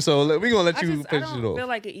get to you, so we're gonna let you I finish it don't off. feel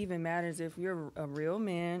like it even matters if you're a real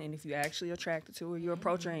man and if you're actually attracted to her, you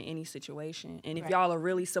approach her in any situation. And if y'all are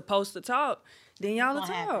really supposed to talk, then y'all will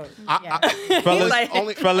talk.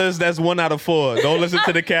 Fellas, that's 1 out of 4. Don't listen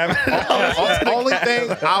to the captain. Only thing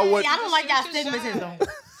I would. I don't like y'all stigmatism.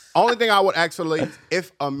 Only thing I would actually,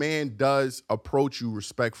 if a man does approach you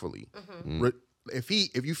respectfully, if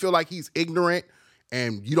you feel like he's ignorant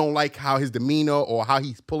and you don't like how his demeanor or how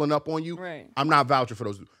he's pulling up on you, Right. I'm not vouching for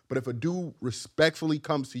those dudes. But if a dude respectfully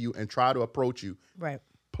comes to you and try to approach you, Right.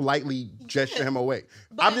 politely gesture him away.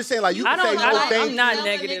 I'm just saying, like, you can say no I'm things. not Tell a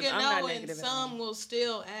negative. nigga I'm not no, negative and at all. some will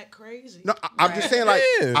still act crazy. No, I'm just saying, like,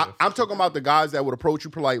 Yeah. I'm talking about the guys that would approach you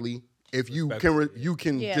politely. If you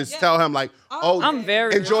can Yeah. just tell him like, oh, I'm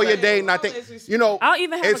very enjoy your day, and I Always think respect. I'll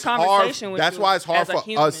even have a it's conversation hard, with that's you why it's hard as a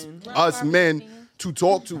for us human. men to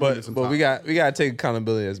talk to women But sometimes. we got to take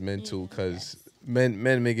accountability as men too, because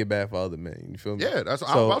men make it bad for other men. You feel me? Yeah, that's- I'm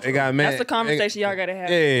so about to. it got men. That's the conversation y'all gotta have.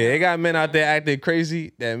 Yeah, it got men out there acting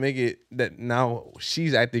crazy that make it that now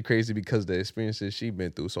she's acting crazy because of the experiences she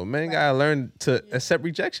been through. So men gotta learn to accept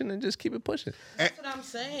rejection and just keep it pushing. That's what I'm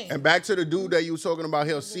saying. And back to the dude that you was talking about,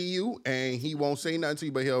 he'll see you and he won't say nothing to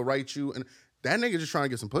you, but he'll write you. And that nigga just trying to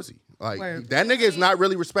get some pussy. Like that nigga is not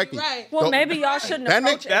really respecting you. Right. Well, Don't- maybe y'all shouldn't That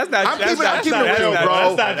approach nigga, it. I'm keeping it real,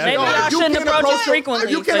 bro. Maybe Yo, y'all if you shouldn't can approach it her- frequently,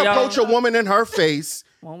 If you can so y'all- approach a woman in her face,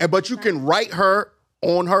 but you can write her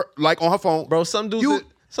on her phone, Bro, some dudes You-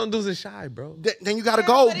 some dudes are shy, bro. then you gotta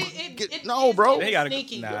go. but it- No, it- bro. They gotta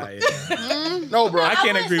Sneaky. Nah, yeah. No, bro. I can't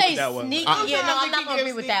wouldn't agree say with that one. Sneaky. I- Yeah, no, I'm not think gonna he agree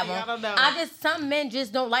is with that sneaky. one. I don't know. I just some men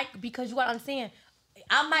just don't like because you know what I'm saying.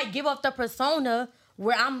 I might give up the persona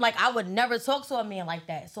where I'm like I would never talk to a man like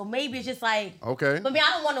that. So maybe it's just like Okay. But me,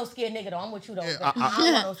 I don't want no scared nigga though. I'm with you though. Yeah, I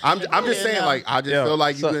don't want no scared I'm nigga. just saying, like, I just Yo, feel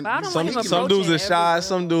like you so- can. But I don't Some want him some dudes are approaching shy. every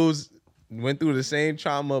Some girl. dudes went through the same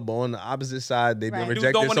trauma, but on the opposite side, they've been Right. Dudes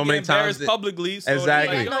rejected don't want so to many get times. embarrassed publicly. So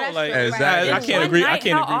Exactly. Like, No, that's like, true. Exactly. I can't agree. I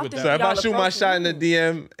can't agree with So that. if I Y'all shoot my approach shot in the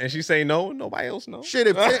DM and she say no, nobody else knows. Shit,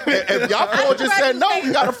 if y'all four just said no,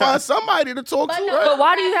 you gotta find somebody to talk But to. no, Right? But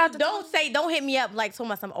why do you have to don't hit me up like so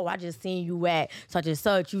much. Oh, I just seen you at such and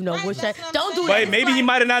such. You know, Right, which that's what I'm don't do saying. that. But maybe he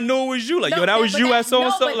might have not known it was you. Like, yo, that was you at so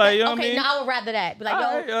and so. Like, you know what I okay, mean? no, I would rather that. Be like, yo,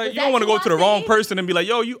 Alright, was you that don't want to go to the I wrong seen? person and be like,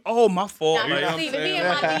 yo, my fault. Nah, Like, you know what I'm see, if he saying? in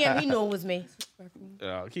my DM, he knew it was me.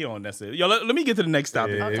 He don't necessarily. Yo, let me get to the next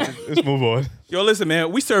topic. Yeah, let's move on. Yo, listen,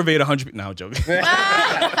 man. We surveyed 100. Now, joking.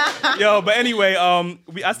 Yo, but anyway,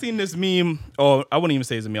 I seen this meme, or I wouldn't even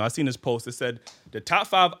say it's a meme. I seen this post. It said the top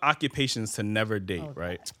 5 occupations to never date.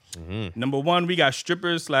 Right. Number 1, we got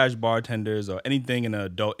strippers / bartenders or anything in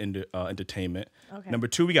adult entertainment. Okay. Number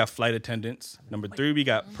 2, we got flight attendants. Number 3, we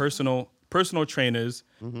got personal trainers.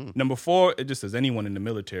 Number 4, it just says anyone in the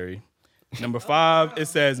military. Number 5, it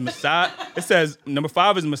says massage. It says number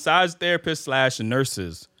 5 is massage therapists /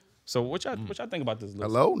 nurses. So what y'all think about this list?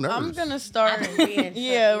 Hello, nurse. I'm gonna start. being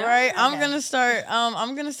Yeah, such- right. I'm okay. gonna start.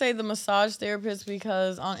 I'm gonna say the massage therapist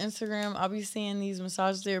because on Instagram I'll be seeing these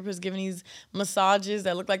massage therapists giving these massages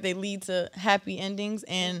that look like they lead to happy endings,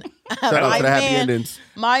 and Shout out to the happy endings.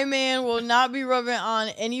 my man will not be rubbing on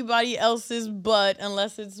anybody else's butt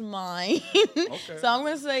unless it's mine. So I'm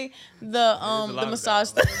gonna say the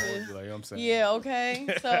massage therapist. Like, you know what I'm saying? Yeah. Okay.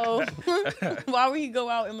 So why would he go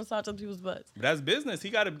out and massage other people's butts? But that's business.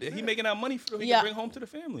 He making that money for he Yeah. can bring home to the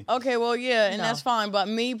family. Okay, well, yeah, and No. that's fine. But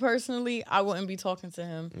me personally, I wouldn't be talking to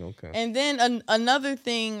him. Okay. And then another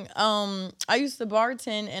thing, I used to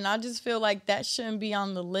bartend, and I just feel like that shouldn't be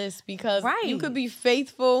on the list because Right. you could be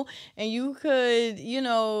faithful and you could,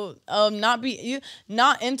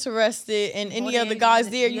 not interested in any Go other there, guys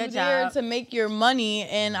do there. your You're there job. to make your money,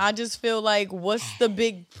 and I just feel like, what's the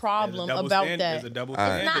big problem about that? There's a double All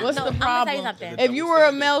right. standard. What's No, the I'ma tell you problem? something. If you were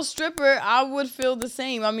a male stripper, I would feel the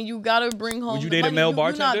same. I mean, you gotta bring home. Would you the date a money. male You're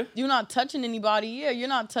bartender? You're not touching anybody. Yeah, you're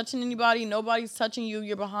not touching anybody. Nobody's touching you.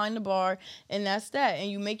 You're behind the bar, and that's that. And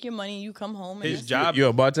you make your money. And you come home. And His that's job. You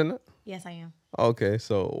a bartender? Yes, I am. Okay,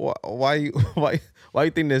 so why you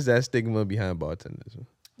think there's that stigma behind bartenders?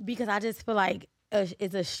 Because I just feel like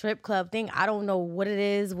it's a strip club thing. I don't know what it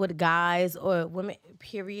is with guys or women,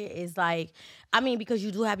 period. Is like, I mean, because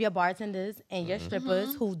you do have your bartenders and your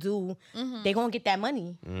strippers who do, they gonna get that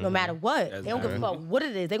money no matter what. They don't give a fuck what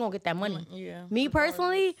it is. They gonna get that money. Yeah. Me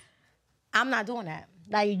personally, I'm not doing that.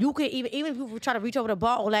 Like, you could even if people try to reach over the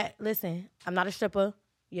bar, all that. Listen, I'm not a stripper.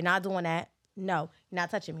 You're not doing that. No, you're not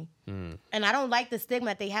touching me. And I don't like the stigma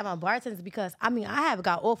that they have on bartenders because, I mean, I have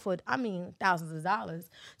got offered, thousands of dollars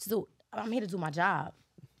to do. I'm here to do my job.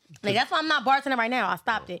 Like, that's why I'm not bartending right now. I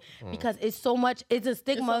stopped it because it's so much. It's a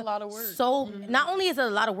stigma. It's a lot of work. So not only is it a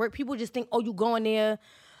lot of work, people just think, oh, you go in there,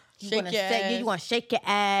 you Shake gonna your ass. you gonna shake your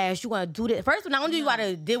ass, you gonna do this. First, not only do you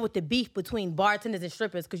gotta deal with the beef between bartenders and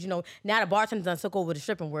strippers, because now the bartenders done took over the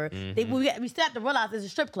stripping word. We still have to realize it's a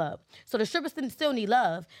strip club, so the strippers still need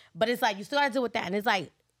love, but it's like you still gotta deal with that, and it's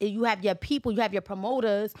like. You have your people, you have your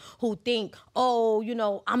promoters who think, oh,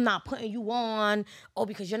 I'm not putting you on,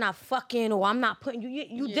 because you're not fucking, or I'm not putting you.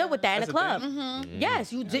 You deal with that in the club.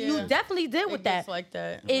 Yes, you definitely deal with that. It's like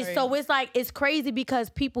that. So it's like, it's crazy because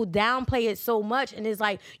people downplay it so much, and it's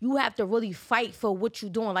like you have to really fight for what you're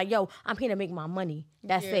doing. Like, yo, I'm here to make my money.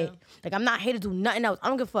 That's it. Like, I'm not here to do nothing else. I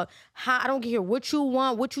don't give a fuck. I don't care what you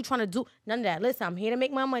want, what you trying to do. None of that. Listen, I'm here to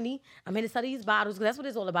make my money. I'm here to sell these bottles because that's what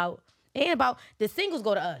it's all about. It ain't about the singles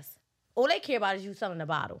go to us. All they care about is you selling the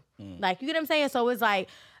bottle. Like, you get what I'm saying? So it's like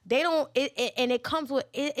they don't. And it comes with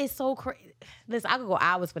it's so crazy. Listen, I could go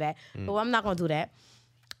hours for that, but I'm not gonna do that.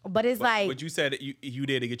 But it's like. But you said you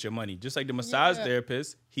there to get your money, just like the massage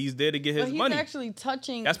therapist. He's there to get his money. He's actually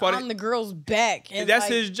touching that's on the girl's back. And that's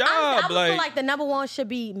his job. I feel like the number one should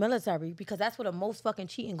be military because that's where the most fucking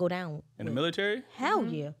cheating go down. In the military? Hell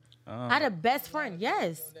yeah. I had a best friend,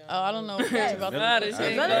 yes. Oh, I don't know about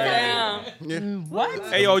that. What?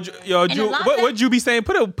 Hey, yo, Drew, what would you be saying?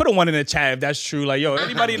 Put a one in the chat if that's true. Like, yo,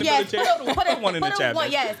 anybody in the military, put one in the chat.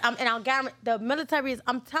 Yes, and I'll guarantee the military is.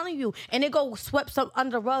 I'm telling you, and they go swept some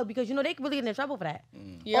under the rug because they really get in trouble for that.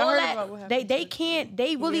 Yeah, all I heard that about what happened. they can't.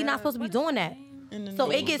 They really not supposed to be doing that.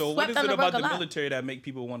 So it gets so swept what is under it the rug about a the lot. military that make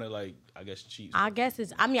people want to, like, I guess, cheat? I guess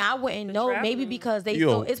it's. I wouldn't know. Maybe because they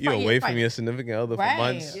you're it's away from your significant other for Right.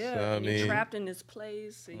 months. Yeah, You know what I and you're mean? trapped in this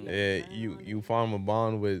place. And You form a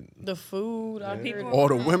bond with The food. I heard. All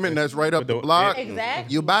the women that's right up the block.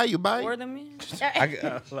 Exactly. You buy. more than me.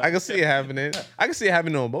 I can see it happening. I can see it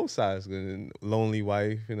happening on both sides. Lonely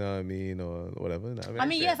wife, you know what I mean, or whatever. I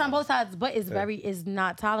mean, yes, on both sides, but it's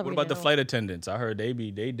not tolerated. What about the at all. flight attendants? I heard they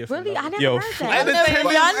different. Really, I never Yo, heard flight that.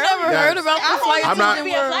 I never heard about the flight I'm not.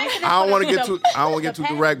 attendant world. I don't want to get too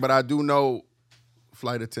direct, but I do know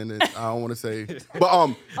flight attendants. I don't want to say,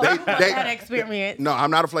 but they Had experience. No, I'm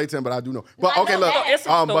not a flight attendant, but I do know. But I okay, know look, that. It's a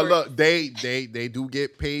but story. look, they do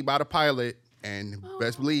get paid by the pilot. And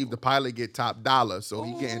best believe the pilot get top dollar, so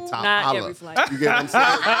he getting top Not dollar. every flight. You get what I'm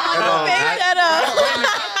saying? Shut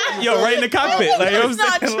up. Yo, right in the cockpit. Like, you know what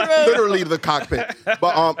I'm saying? Like, Literally the cockpit.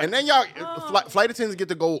 But and then y'all flight attendants get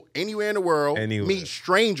to go anywhere in the world, Anywhere. meet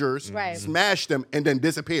strangers, Right. smash them, and then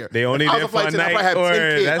disappear. They only I was there a flight for a attendant, night I had 10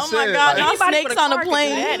 or kids. that's Oh my it. God, Like, no Anybody snakes with a on a car can do plane.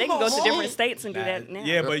 that. They can go to different states and do that now.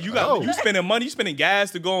 yeah, but you spending money, you spending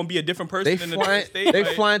gas to go and be a different person they in a flying. different state. They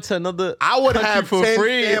like, flying to another. I would country have for 10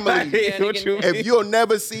 free. families. Like, what you mean? If you'll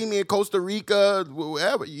never see me in Costa Rica,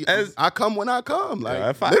 wherever, I come when I come.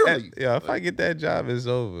 Like literally. If I get that job, it's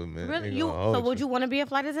over, man. Really? Ain't You? gonna hold So would you want to be a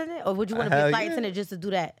flight attendant, or would you want to be Hell a flight yeah. attendant just to do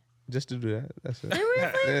that? just to do that? That's it.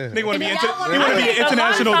 Seriously? Yeah. They want to be And into, y'all they want to be an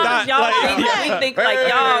international dot. Y'all Like, we think like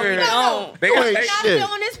y'all, we don't. They You got, ain't they, shit. Now,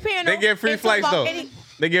 on this panel, they get free it's flights about though. any-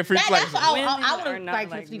 They get free flights. That's what I Women would are have not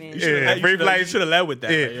liked like to men. be. Yeah, free flights. You should have led with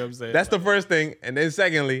that. Yeah. Like, you know what I'm saying? That's the first thing, and then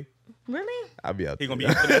secondly, Really? I'll be out He there. gonna be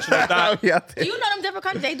international I'll dot. be out Do there. you know them different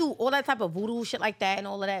countries? They do all that type of voodoo shit like that and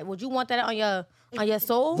all of that. Would you want that on your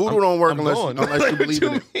soul? Voodoo don't work I'm unless going. you believe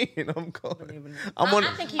in it. What you mean? I'm going. I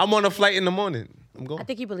I'm think he- on a flight in the morning. I'm going. I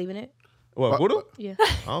think you believe in it. What, voodoo? Yeah. I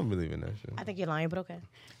don't believe in that shit. I think you're lying, but okay.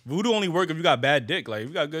 Voodoo only work if you got bad dick. Like, if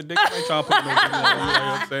you got good dick, you ain't trying to put no voodoo on you. You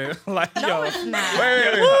know what I'm saying? Like, yo.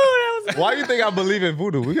 Wait. Why you think I believe in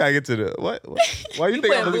voodoo? We gotta get to the what? Why you You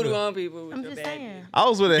think I putting believe voodoo in? on people with I'm your just bad saying. I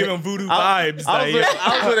was with a Give him voodoo I- vibes. I was like, with-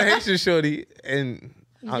 I was with a Haitian shorty, and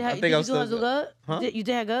I think did I'm you do her still good? Huh? You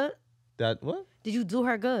did her good? that. What? Did you do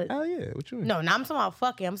her good? Hell yeah! What you mean? No, I'm talking about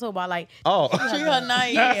fucking. I'm talking about like. Oh, Treat her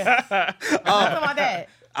nice. Yeah. I'm talking about that.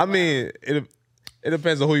 I mean it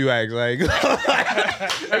depends on who you ask. Like, No,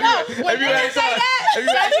 when you niggas ask say her-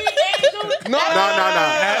 that,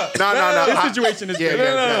 No. this situation is Yeah, good.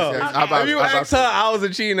 yes. if you ask her, I was a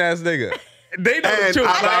cheating ass nigga. They know the And truth.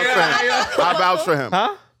 I vouch for him. I vouch for him.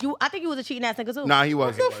 Huh? I think you was a cheating ass nigga too. Nah, he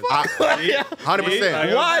wasn't.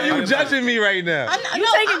 100%. Why are you judging me right now? You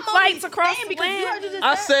taking flights across the land.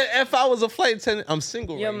 I said if I was a flight attendant, I'm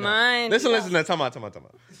single Your right now. mind. Listen. Now, time out.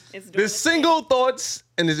 It's doing There's its single thoughts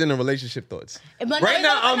and there's in a relationship thoughts. Right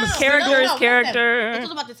now, I'm Character is character. It's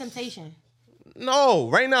all about the temptation. No,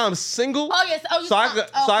 right now I'm single. Oh yes. Oh, So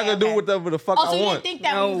I could do whatever the fuck Oh, I so you want. didn't think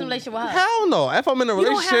that when you was in a relationship with her? Hell no. If I'm in a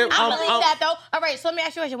relationship, I believe that though. All right, so let me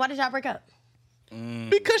ask you a question. Why did y'all break up?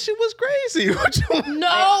 because she was crazy. What you want? No,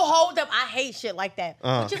 hold up. I hate shit like that.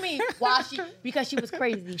 What you mean? Why because she was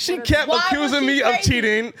crazy. She kept Why was accusing she me of crazy?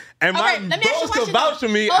 cheating, and All my right, let me ask you a bros could question, vouch though.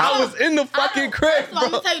 for me. Hold I on. was in the fucking crib, First of all, bro.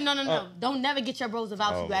 I'm gonna tell you, no. Don't never get your bros to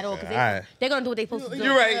vouch for you at all, because Alright. they're gonna do what they supposed to do.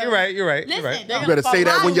 You're right. Listen, You better say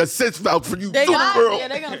that when your sis vouch for you, They too, gonna, girl. yeah,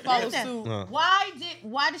 they're gonna follow Listen, suit.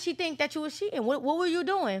 why did she think that you was cheating? What were you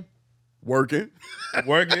doing? Working,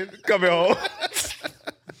 Working, coming home.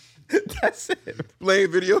 That's it.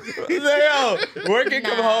 playing video. Yo, working,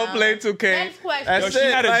 come home, play 2K. Next question. That's Yo, she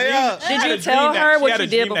it. had a Like, dream. yeah. She Did had you a tell dream that- her she what had you a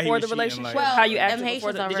did dream that he before was the cheating, relationship? like- How you Them acted before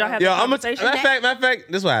Haitians the? are Did y'all real. have Yo, a I'm conversation? matter of fact,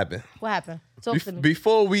 this is what happened. What happened? Talk to me.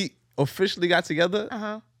 Before we officially got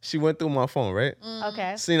together, she went through my phone, right?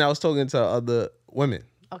 Okay. Seen I was talking to other women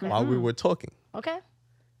Okay. while we were talking. Okay.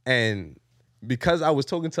 And because I was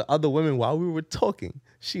talking to other women while we were talking,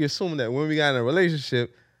 she assumed that when we got in a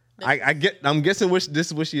relationship, I'm guessing this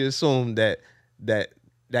is what she assumed that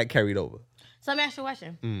carried over. So let me ask you a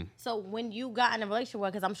question. So when you got in a relationship with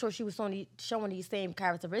her, because I'm sure she was showing these same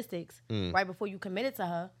characteristics right before you committed to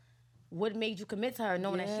her, what made you commit to her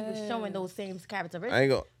knowing that she was showing those same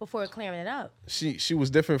characteristics before clearing it up? She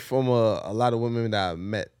was different from a lot of women that I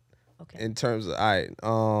met. Okay. In terms of, I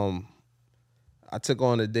took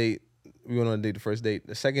on a date. We went on a date the first date.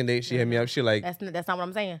 The second date, she hit me up. She like, That's not what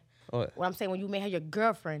I'm saying. What? What I'm saying, when you made her your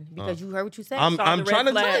girlfriend, because you heard what you said. I'm Saw the trying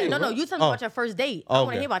to red tell flag. you. No, you talking about your first date. I don't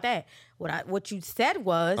want to Okay. hear about that. What you said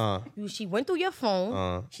was, she went through your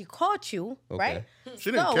phone, she caught you, right?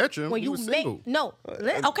 She didn't catch him. When He you was make single. no,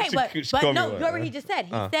 okay, She but called me no, what, you already just said.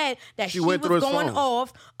 He said that she went was through his going phone.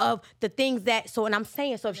 off of the things that. So, and I'm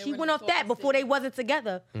saying, so if she went off that before they wasn't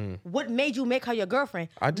together, what made you make her your girlfriend?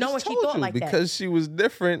 I just knowing told she thought you like that. because she was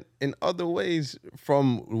different in other ways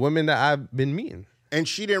from women that I've been meeting. And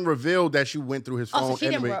she didn't reveal that she went through his phone. Oh, so she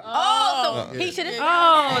didn't. anyway. So he should have.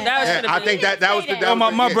 Oh, that And should I have think been. that was the. Oh,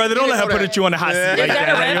 my brother, don't let her put you on the hot seat like Is that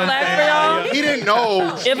a that. red You know what I'm flag saying? for y'all? He didn't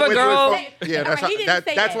know. If a girl- Yeah, that's Alright, he didn't that,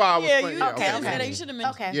 say that's that. why I was Yeah, playing. you Yeah, okay. okay. Said that. You should have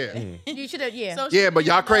mentioned. Okay. Yeah. You should have. Yeah. So Yeah, but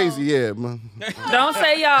y'all know. crazy, yeah. Man. Don't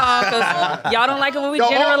say y'all, because y'all don't like it when we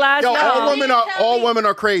generalize all y'all. women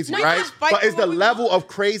are crazy, No, right? just fight But is for the what we level want. of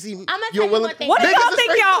crazy tell you're you willing? one thing. What do Niggas y'all is think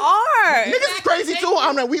crazy. y'all are? Niggas is crazy too.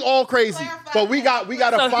 I mean, we all crazy, but we gotta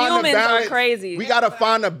So find a humans are balance. crazy. We gotta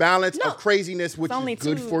find a balance No. of craziness, which only is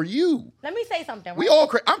good two. for you. Let me say something. We right?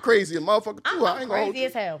 all I'm crazy, a motherfucker too. I I'm ain't gonna hold crazy you.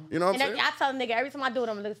 as hell. You know what I'm and saying? I tell a nigga every time I do it,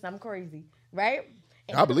 I'm listen, I'm crazy, right?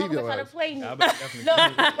 And I the believe motherfucker your try to ass. play me. I Look, definitely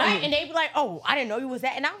right? And they be like, "Oh, I didn't know you was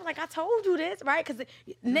that," and I was like, "I told you this, right?" Because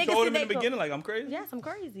niggas told him said in the beginning, like, I'm crazy. Yes, I'm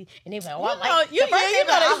crazy, and they be like, "Oh, I You like." know, the you first know thing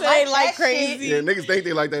they I say like that crazy. shit. Yeah, niggas think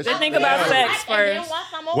they like that. They shit. think about Yeah. sex And then first. once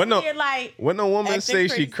I'm over When no- here, like, When a woman Acting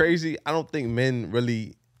says she crazy. crazy, I don't think men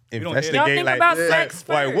really don't hear that. investigate. Y'all think like, about like, sex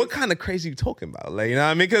like, first. what kind of crazy you talking about? Like, you know what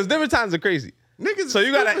I mean? Because different times are crazy. Niggas So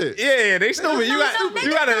you gotta, stupid. yeah, they stupid.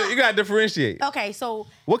 You gotta differentiate. okay, so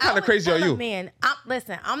What kind I of crazy would are tell a you? Man,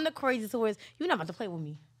 listen, I'm the craziest who is. You're not about to play with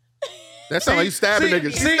me. That sound like you stabbing See, niggas.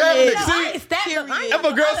 You see, stabbing yeah. niggas. No, I ain't stabbing them. I ain't- If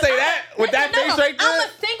a girl say that with that face right I'm there,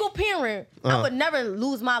 a single parent. I would never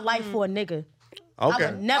lose my life for a nigga. I okay.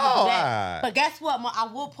 would never Oh, do that. alright. But guess what? I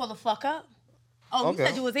will pull the fuck up. Oh, Okay. you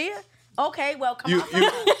said you was here? Okay, well, come You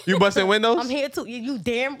outside. you busting windows? I'm here too. You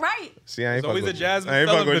damn right. See, I ain't There's always fuck a with you. Jasmine I ain't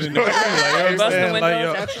fuck Sullivan with in you. the like, you know what I'm Busting saying? Like,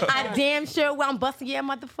 windows. yo. I damn sure well I'm busting your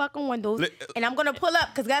motherfucking windows. And I'm gonna pull up,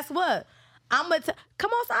 because guess what? I'm gonna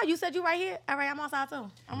come outside. You said you right here. All right, I'm outside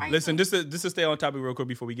too. I'm right Listen, here. this to stay on topic real quick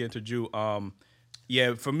before we get into Jew.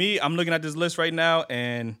 Yeah, for me, I'm looking at this list right now,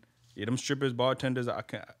 and yeah, them strippers, bartenders, I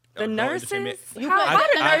can't. The adult nurses? entertainment. You How could-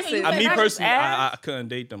 are the I- nurses? I, me Not just personally, ass? I couldn't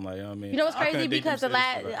date them. Like, you know what I mean, You know what's I couldn't crazy? date them Because the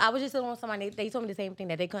seriously, last, like- I was just with somebody. They told me the same thing,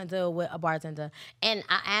 that they couldn't deal with a bartender, and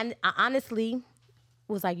I honestly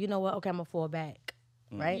was like, you know what? Okay, I'm gonna fall back,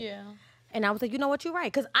 right? Yeah. And I was like, you know what? You're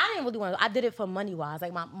right, because I didn't really want to. I did it for money wise,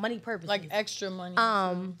 like my money purpose. Like extra money.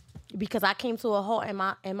 Because I came to a halt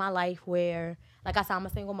in my life where, like I said, I'm a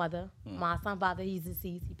single mother. Mm. My son father, he's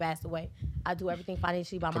deceased. He passed away. I do everything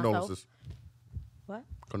financially by myself. Condolences. What?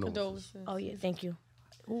 Condolences. Condolences. Oh yeah, thank you.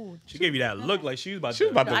 Ooh, She gave you that look like she was about She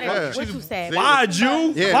was about to I didn't know Yeah. what you said. Why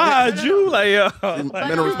Jew? Yeah. Why Jew? Like, yeah. Men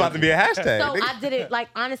are It's about to be a hashtag. So nigga. I did it like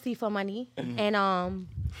honestly for money, and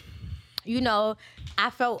you know, I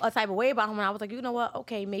felt a type of way about him, and I was like, you know what?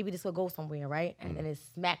 Okay, maybe this will go somewhere, right? And then it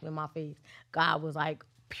smacked me in my face. God was like,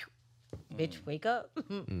 pew, bitch, wake up.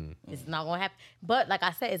 It's not gonna happen. But like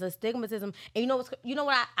I said, it's a stigmatism. And you know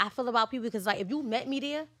what I feel about people? Because like, if you met me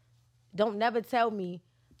there, don't never tell me.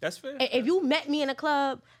 That's fair. If you met me in a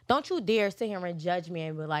club, don't you dare sit here and judge me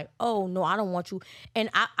and be like, oh, no, I don't want you. And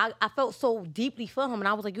I felt so deeply for him. And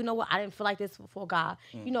I was like, you know what? I didn't feel like this before God.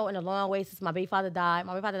 You know, in a long way since my baby father died.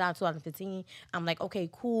 My baby father died in 2015. I'm like, okay,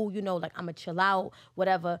 cool. You know, like, I'm going to chill out,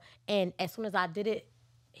 whatever. And as soon as I did it,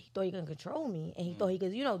 he thought he could control me. And he thought he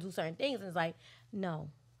could, you know, do certain things. And it's like, no,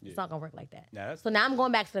 it's not going to work like that. So now I'm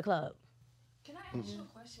going back to the club. Can I ask you a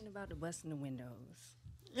question about the busting the windows?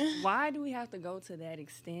 Why do we have to go to that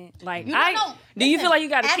extent? Like, You don't know. do you feel like you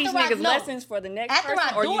got to After teach I niggas know. lessons for the next After person,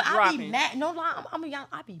 I or do you it, I dropping? be mad. No lie,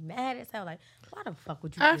 I be mad as hell. Like, why the fuck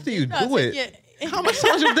would you? After do you this? do it, how much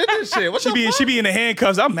times you did this shit? What She be in the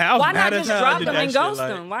handcuffs. I'm out. Why not mad just as hell I drop did them that and shit, ghost like-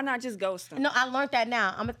 them? Why not just ghost them? No, I learned that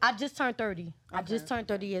now. I just turned 30. I just turned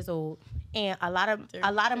 30 years old, and a lot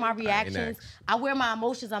of my reactions, I wear my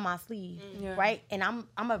emotions on my sleeve, right? And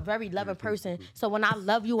I'm a very loving person. So when I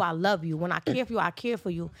love you, I love you. When I care for you, I care for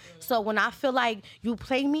you. So when I feel like you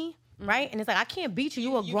play me, right? And it's like, I can't beat you.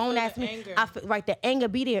 You a grown ass man. anger. I feel, right, the anger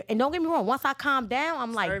be there. And don't get me wrong, once I calm down,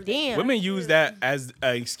 I'm like, damn. Women use that as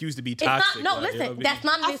an excuse to be It's toxic. not, no, like, you know listen, what I mean? that's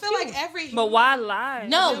not an I excuse. feel like every But why lie?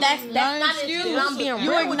 No, that's not an excuse. I'm being You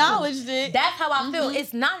real with acknowledged it. That's how I feel.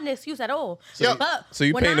 It's not an excuse at all. So- but so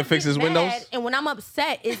you when paying I to fix get his mad windows? And when I'm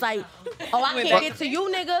upset, it's like, oh, I can't get to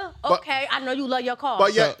you, nigga. Okay, I know you love your car.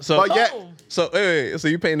 But yet, So- but yet, Boom. So wait, so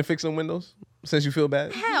you paying to fix some windows since you feel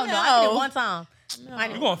bad? Hell no, I did it one time.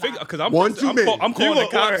 You gonna fix? Because I'm One too many. I'm calling the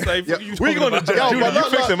cops. Like, Yeah, you we talking gonna about? jail. Judy, but you look,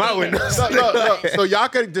 fixing look, my windows. look. So y'all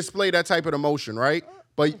could display that type of emotion, right?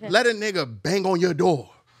 But let a nigga bang on your door.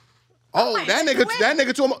 Oh, that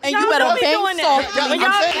nigga too. And you better bang soft. Yeah, When I'm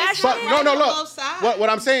y'all saying, passionate, but no, on look. both sides. What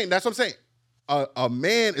I'm saying, that's what I'm saying. A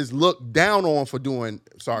man is looked down on for doing.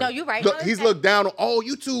 Sorry, No, you're right. Look, No, he's it's- looked down on. Oh,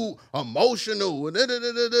 you too emotional.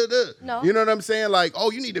 No. You know what I'm saying? Like,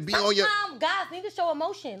 oh, you need to be on your. Sometimes guys need to show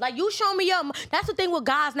emotion. Like, you show me your. That's the thing with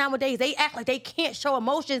guys nowadays. They act like they can't show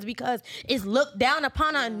emotions because it's looked down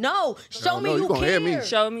upon her. No, show me no, you you gonna care. hear me.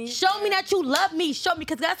 Show me. Show me that you love me. Show me,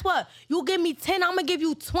 because guess what? You give me 10, I'm gonna give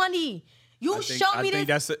you 20. You show me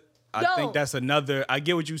this. I think that's another. I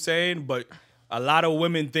get what you're saying, but a lot of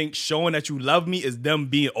women think showing that you love me is them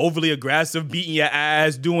being overly aggressive, beating your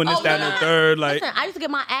ass, doing this, that, and the third. Like, Listen, I used to get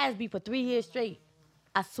my ass beat for 3 years straight.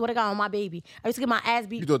 I swear to God, on my baby. I used to get my ass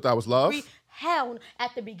beat. You thought that was love? Hell,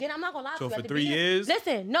 at the beginning, I'm not gonna lie to you. So At for the 3 beginning- years?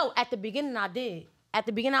 Listen, no, at the beginning I did. At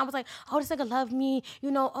the beginning, I was like, oh, this nigga love me.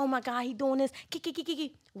 You know, oh my God, he doing this.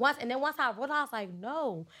 Kiki. Once I realized, like,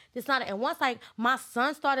 no, this not it. And once, like, my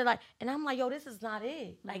son started, like, and I'm like, yo, this is not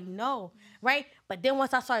it. Like, no, right? But then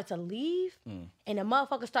once I started to leave, and the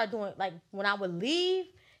motherfucker started doing, like, when I would leave,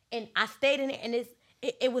 and I stayed in it, and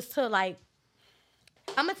it was to, like,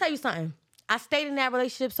 I'm gonna tell you something. I stayed in that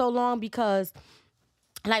relationship so long because,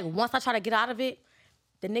 like, once I tried to get out of it,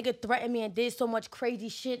 the nigga threatened me and did so much crazy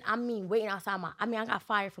shit. I mean, waiting outside I got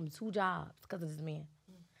fired from 2 jobs because of this man.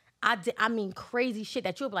 I mean, crazy shit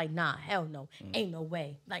that you'll be like, nah, hell no. Ain't no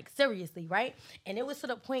way. Like, seriously, right? And it was to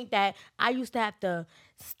the point that I used to have to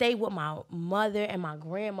stay with my mother and my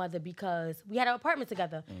grandmother because we had an apartment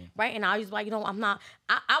together, right? And I was like, you know,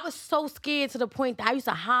 I was so scared to the point that I used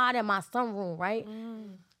to hide in my sunroom, right?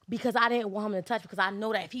 Because I didn't want him to touch me, because I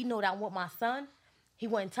know that if he know that I want my son, he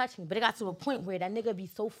wouldn't touch me. But it got to a point where that nigga be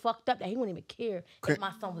so fucked up that he wouldn't even care if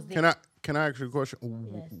my son was there. Can I ask you a question?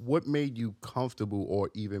 Yes. What made you comfortable, or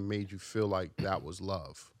even made you feel like that was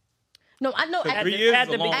love? No, I know. 3 years at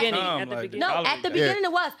is a the long beginning, time. at the like, beginning. No, tolerate at the that. beginning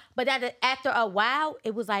it was. But after a while,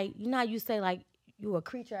 it was like, you know how you say, like, you a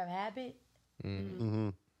creature of habit?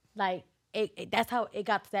 Like, that's how it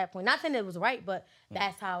got to that point. Not saying it was right, but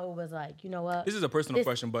that's how it was like, you know what? This is a personal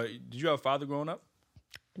question, but did you have a father growing up?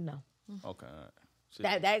 No. Okay, all right. So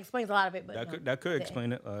That explains a lot of it, but no, that could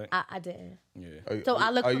explain it. Like, I didn't. yeah. So I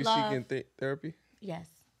look Are for you love. seeking therapy? Yes.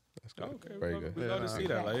 That's good. Okay, Very we good. love to see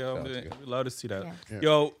that. Like, Shout out to you. we love to see that. Yeah.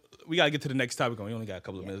 Yo, we gotta get to the next topic. We only got a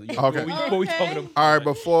couple of minutes. Okay. What we talking about? All right,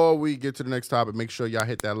 before we get to the next topic, make sure y'all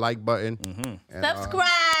hit that like button. And, Subscribe.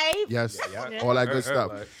 yes, all that good stuff.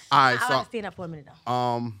 like- All right, I so gotta stand up for a minute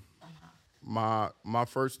though. my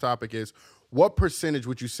first topic is, what percentage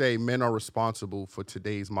would you say men are responsible for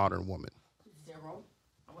today's modern woman? 0.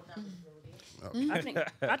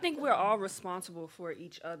 I think we're all responsible for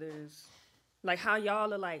each other's, like how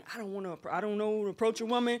y'all are like, I don't know, approach a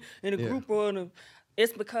woman in a group or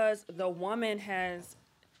it's because the woman has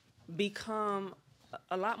become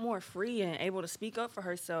a lot more free and able to speak up for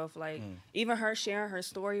herself. Like even her sharing her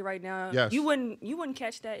story right now, Yes. you wouldn't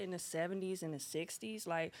catch that in the 70s and the 60s.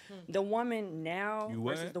 Like the woman now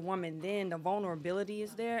versus the woman then, the vulnerability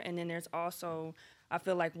is there, and then there's also, I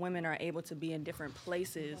feel like women are able to be in different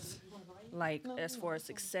places, like as far as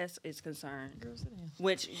success is concerned,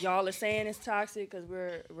 which y'all are saying is toxic because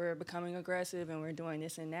we're becoming aggressive and we're doing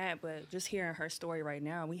this and that. But just hearing her story right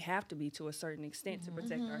now, we have to be to a certain extent to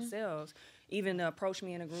protect ourselves. Even to approach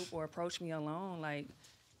me in a group or approach me alone, like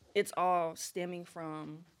it's all stemming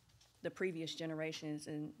from the previous generations.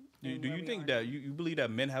 And Do you think that you believe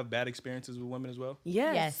that men have bad experiences with women as well?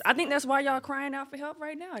 Yes. I think that's why y'all crying out for help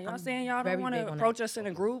right now. Y'all saying y'all don't want to approach us in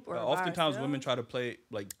a group or oftentimes women try to play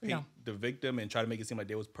paint the victim and try to make it seem like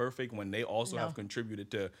they was perfect when they also have contributed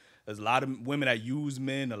to. There's a lot of women that use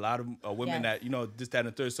men, a lot of women that this, that, and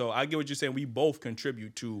the third. So I get what you're saying. We both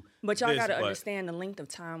contribute to. But y'all got to understand the length of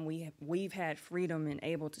time we've had freedom and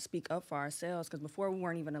able to speak up for ourselves. Because before we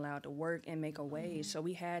weren't even allowed to work and make a wage, so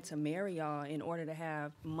we had to marry y'all in order to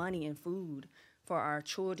have money and food for our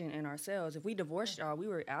children and ourselves. If we divorced y'all, we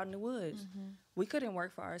were out in the woods. We couldn't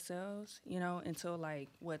work for ourselves, until the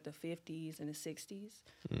 50s and the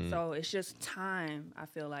 60s. So it's just time, I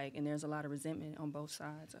feel like, and there's a lot of resentment on both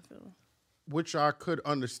sides, I feel. Which I could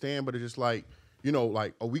understand, but it's just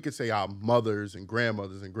we could say our mothers and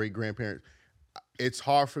grandmothers and great-grandparents. It's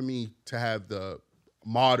hard for me to have the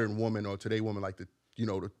modern woman or today woman, like the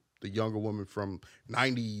younger woman from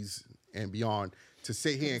 90s and beyond, to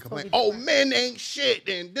sit here and complain, men ain't shit,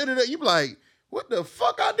 and da-da-da. You be like, what the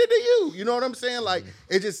fuck I did to you? You know what I'm saying? Like,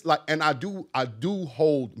 it's just like, and I do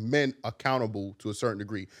hold men accountable to a certain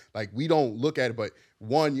degree. Like, we don't look at it, but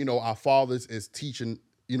one, our fathers is teaching,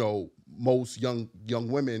 most young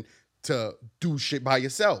women to do shit by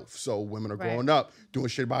yourself. So women are growing up doing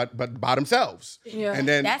shit by themselves. Yeah. And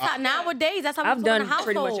then that's how nowadays, that's how I've we done in the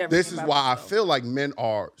pretty much everything. This is why myself. I feel like men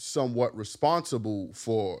are somewhat responsible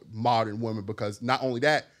for modern women, because not only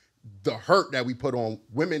that, the hurt that we put on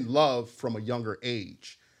women love from a younger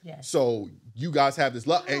age. Yes. So you guys have this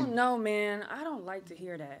love. I don't know, man. I don't like to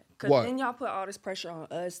hear that. Because then y'all put all this pressure on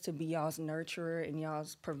us to be y'all's nurturer and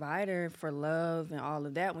y'all's provider for love and all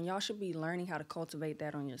of that, when y'all should be learning how to cultivate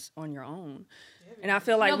that on your own. And I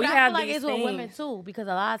feel like we have these things. It's with women too, because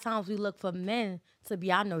a lot of times we look for men to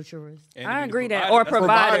be our nurturers. I agree that. Or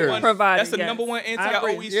provider. That's the number one answer I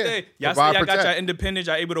always say. Y'all say y'all got y'all independent,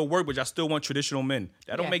 y'all able to work, but y'all still want traditional men.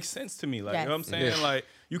 That don't make sense to me. Like, you know what I'm saying? Yeah. Like,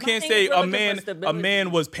 you can't say a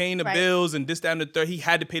man was paying the bills and this, that, and the third. He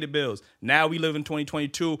had to pay the bills. Now we live in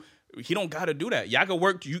 2022. He don't got to do that. Y'all could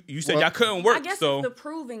work. You said y'all couldn't work. I guess it's the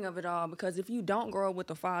proving of it all, because if you don't grow up with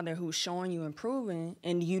a father who's showing you improving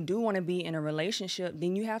and you do want to be in a relationship,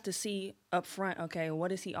 then you have to see up front, okay,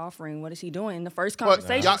 what is he offering? What is he doing in the first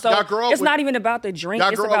conversation? It's not even about the drink.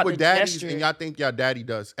 Y'all it's grow about up with the daddies gesture. and y'all think y'all daddy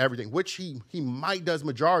does everything, which he might does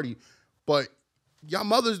majority, but y'all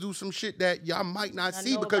mothers do some shit that y'all might not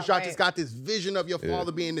see because y'all just got this vision of your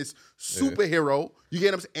father being this superhero. You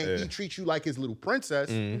get what I'm saying? And he treats you like his little princess,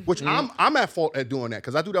 which I'm at fault at doing that,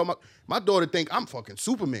 because I do that. My daughter think I'm fucking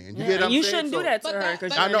Superman. You get what I'm saying? You shouldn't do that to her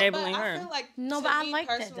because you're enabling her. I feel like, but I like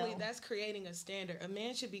personally, that, that's creating a standard. A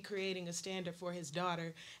man should be creating a standard for his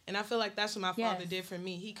daughter, and I feel like that's what my father did for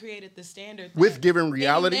me. He created the standard with giving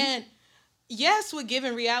reality. Yes, with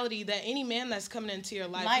giving reality that any man that's coming into your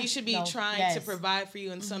life, he should be trying to provide for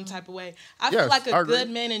you in some type of way. I feel like a good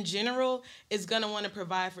man in general is going to want to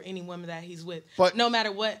provide for any woman that he's with, but no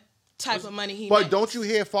matter what type of money he makes. But don't you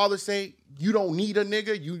hear fathers say, you don't need a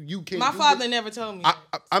nigga, you can't. My father never told me that.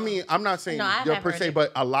 I mean, I'm not saying per se,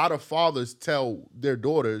 but a lot of fathers tell their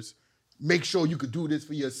daughters, make sure you could do this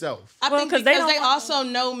for yourself. I think because they also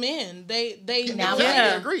know men. They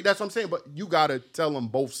agree. That's what I'm saying. But you got to tell them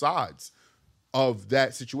both sides of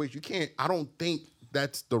that situation. You can't. I don't think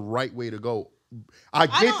that's the right way to go. I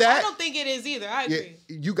don't think it is either. I agree.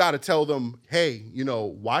 You got to tell them, hey,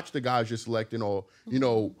 watch the guys you're selecting, or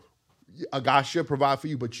a guy should provide for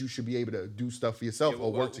you, but you should be able to do stuff for yourself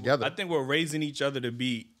or work together. I think we're raising each other to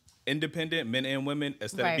be independent, men and women,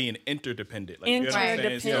 instead of being interdependent. Like, you know what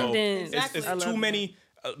I'm saying? So it's too many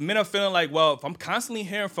men are feeling like, well, if I'm constantly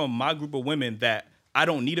hearing from my group of women that I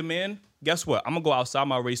don't need a man, guess what? I'm going to go outside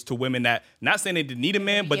my race to women that, not saying they need a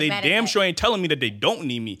man, but they damn sure ain't telling me that they don't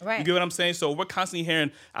need me. Right. You get what I'm saying? So we're constantly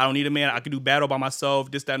hearing, I don't need a man. I can do battle by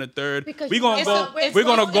myself, this, that, and the third. We're going to go. It's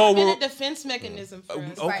been a defense mechanism for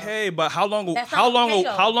us. Okay, but how long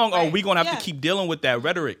are we going to have to keep dealing with that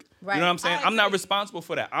rhetoric? Right. You know what I'm saying? I'm not responsible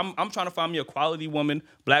for that. I'm trying to find me a quality woman,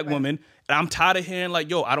 black woman, and I'm tired of hearing like,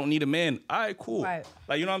 yo, I don't need a man. All right, cool. Right.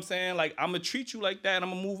 Like, you know what I'm saying? Like, I'm going to treat you like that, and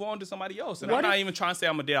I'm going to move on to somebody else. And I'm not even trying to say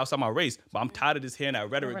I'm going to date outside my race, but I'm tired of just hearing that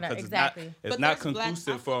rhetoric because it's not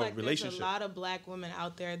conclusive for a relationship. There's a lot of black women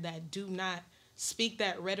out there that do not speak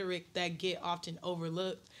that rhetoric that get often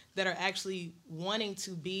overlooked, that are actually wanting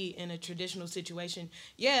to be in a traditional situation.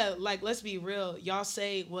 Yeah, like, let's be real. Y'all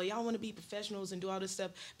say, well, y'all want to be professionals and do all this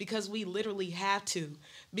stuff because we literally have to.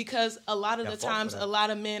 Because a lot of the times, a lot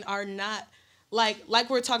of men are not, like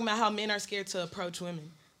we're talking about how men are scared to approach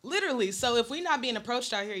women. Literally. So if we're not being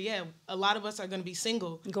approached out here, yeah, a lot of us are going to be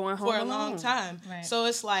single Going home for a alone. long time. Right. So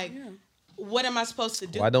it's like, what am I supposed to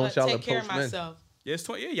do? Why don't but y'all take care of approach men? myself? Yeah, it's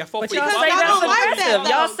y'all fought But for y'all your say y'all that's don't like that, aggressive. though.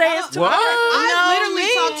 Y'all say it's too What? hard. I literally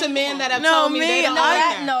me- talk to men that have told me they don't No, like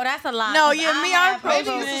that, that. no, that's a lie. No, 'cause yeah, me, I have approach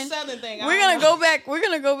Maybe men. it's a Southern thing. I We're don't gonna know. go back. We're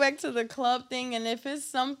gonna go back to the club thing, and if it's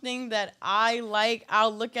something that I like,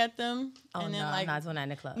 I'll look at them, Oh, and then no, like, I'm not doing that in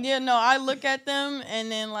the club. yeah, no, I look at them, and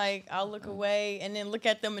then like I'll look away, and then look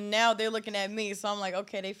at them, and now they're looking at me, so I'm like,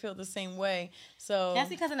 okay, they feel the same way. So That's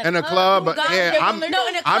because in the club, but yeah, I'm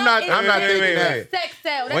not thinking that. Sex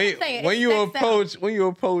sale. That's When what I'm saying. when It's you sex sale.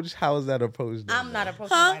 approach, how is that approach? Then? I'm not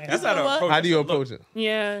approaching Huh? nobody. That's not an What? approach. How do you That's a look. approach it?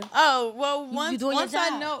 Yeah. Oh well, You once doing your once I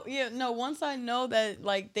job. know, once I know that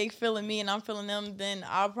like they feeling me and I'm feeling them, then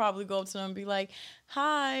I'll probably go up to them and be like,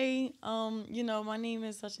 "Hi, my name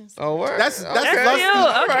is such and such." Oh, word. That's That's lusty.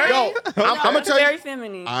 cute. Okay. Yo, I'm gonna That's tell very you.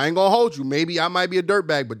 feminine. I ain't gonna hold you. Maybe I might be a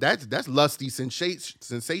dirtbag, but that's lusty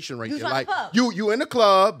sensation right You there. tryna Like fuck. you in the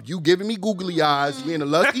club, you giving me googly eyes, you in the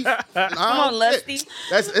lusty. Come on, lusty.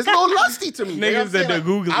 It's a little lusty to me. You know what I'm Niggas said saying? the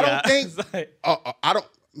googly I don't eyes. think. Like- I don't.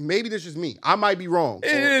 Maybe this is me. I might be wrong. It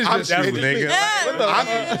is just you, nigga.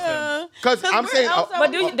 Yeah. Because I'm where saying. else are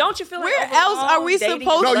But don't you feel like Where else are we overall dating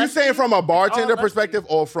supposed- no, is you saying from a bartender lusty? perspective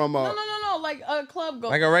or from a? No, like a club goer.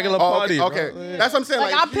 Like a regular Oh, party. okay. bro. That's what I'm saying.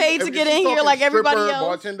 Like, Like, I paid to if get you in here talking like everybody stripper, else.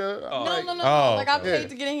 Bartender. No. Oh, Like I okay. paid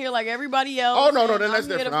to get in here like everybody else. Oh, no, and then that's I'm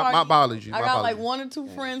here to different. My party. apologies. I My got like apologies. 1 or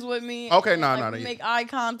 2 friends with me. Okay, and, no, like, no, we yeah. make eye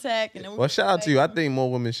contact, and then Well, shout out to you. I think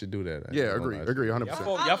more women should do that. Yeah, agree, 100%.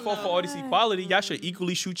 Y'all fought for all this equality. Y'all should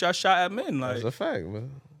equally shoot y'all shot at men. Like, That's a fact, man.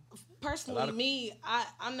 Personally, me,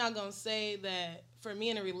 I'm not gonna say that for me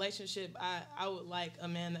in a relationship, I would like a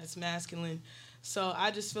man that's masculine. So I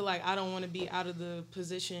just feel like I don't want to be out of the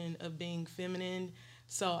position of being feminine.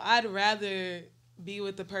 So I'd rather be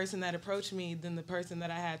with the person that approached me than the person that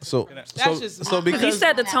I had to. So, That's so, just so my- because He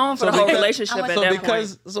set the tone for the whole relationship at so that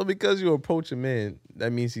because point. so because you approach a man,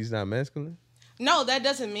 that means he's not masculine. No, that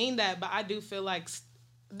doesn't mean that, but I do feel like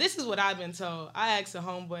this is what I've been told. I asked a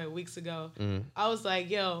homeboy weeks ago. I was like,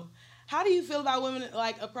 yo, how do you feel about women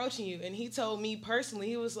like approaching you? And he told me personally,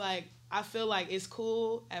 he was like, I feel like it's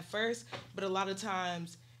cool at first, but a lot of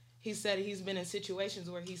times he said he's been in situations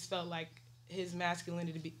where he's felt like his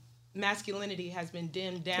masculinity has been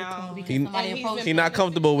dimmed down. Because somebody And he's approached been He put not in a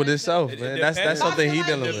comfortable with situation- himself, It man. depends. That's something I he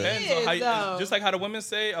feel like dealing it with. depends. on how though. just like how the women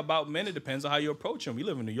say about men, it depends on how you approach them. We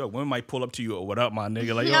live in New York. Women might pull up to you or what up, my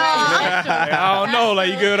nigga. Like, yo, I don't know. Like,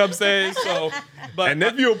 you get what I'm saying? So, but And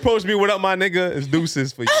if you approach me, what up, my nigga? It's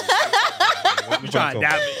deuces for you. you trying to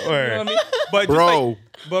dab it. You know what I mean? But just Bro. like,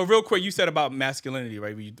 but real quick, you said about masculinity,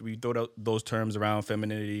 right? We throw those terms around,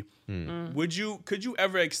 femininity. Could you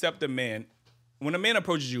ever accept a man when a man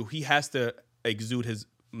approaches you? He has to exude his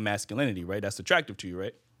masculinity, right? That's attractive to you,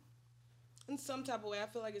 right? In some type of way, I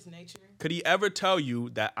feel like it's nature. Could he ever tell you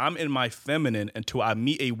that I'm in my feminine until I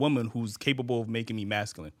meet a woman who's capable of making me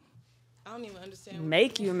masculine? I don't even understand. what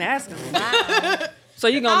Make you masculine. Wow. So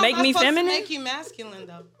you How gonna am make I me supposed to feminine? Make you masculine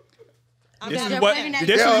though. This is You're what. bringing that-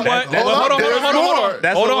 This is what. Hold Hold on, on.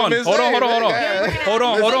 That's Hold what on. women Hold say, on. Hold on. man. Hold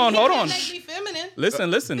on. Hold on. Hold on. Make me feminine.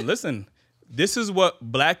 Listen. This is what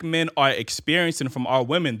black men are experiencing from our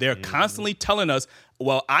women. They're constantly telling us,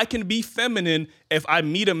 well, I can be feminine if I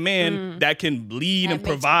meet a man that can lead That and makes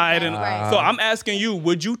you provide. mad, And right. so I'm asking you,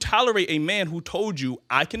 would you tolerate a man who told you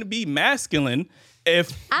I can be masculine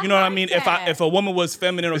if, I you know what I like mean, that. if a woman was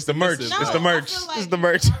feminine or It's the merch. submissive? It's the merch. I feel like It's the you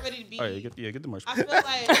merch. already be- Oh, yeah, get the merch. I feel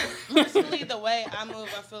like personally the way I move,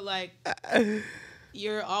 I feel like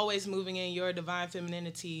you're always moving in your divine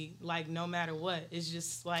femininity, like no matter what. It's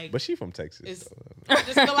just like But she from Texas. it's. though. I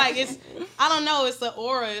just feel like it's. I don't know. It's the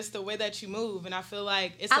aura. It's the way that you move, and I feel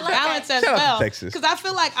like it's a I like balance that. as Shout out to well. Texas. Because I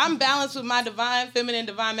feel like I'm balanced with my divine feminine,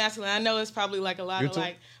 divine masculine. I know it's probably like a lot You of too?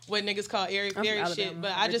 like what niggas call airy I'm from fairy Alabama shit,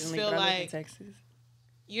 but I just originally, feel but I live in like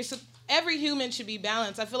Texas. every human should be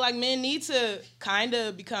balanced. I feel like men need to kind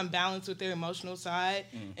of become balanced with their emotional side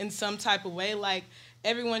in some type of way. Like,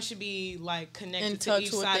 everyone should be like connected In to touch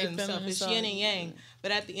each with side their of themselves. feminine It's side. yin and yang.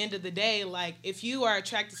 But at the end of the day, like if you are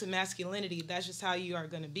attracted to masculinity, that's just how you are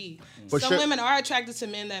going to be. But Some women are attracted to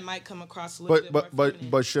men that might come across a little bit more feminine.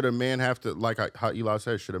 But should a man have to, like how Eli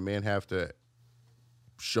said, should a man have to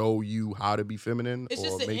show you how to be feminine? It's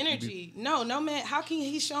just the energy. No man. How can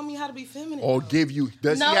he show me how to be feminine? Or give you?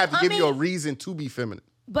 Does No, he have to I give you a mean- reason to be feminine?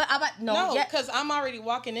 But No, because I'm already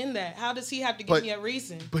walking in that. How does he have to give But- me a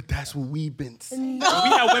reason? But that's what we've been saying. We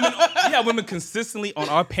have women consistently on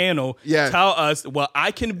our panel tell us, well,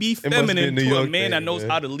 I can be must be a feminine New to a York man that thing, knows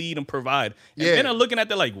man. how to lead and provide. And Yeah. men are looking at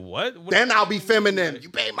that like, what? Then I'll be feminine. You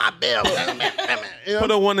pay my bill. You know?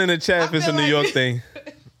 Put a one in the chat if it's a feel New like- York thing.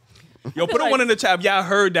 Yo, put a one in the chat. Y'all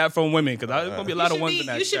heard that from women because there's gonna be a lot of ones in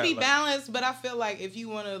that You should chat. be like- balanced, but I feel like if you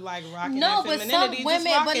want to like rock in No, that but some femininity, women.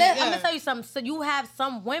 just rock But it, I'm yeah. gonna tell you something. So you have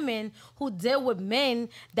some women who deal with men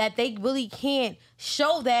that they really can't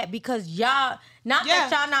show that because y'all. Not Yeah,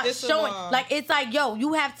 that y'all not it's a showing. law. Like it's like, yo,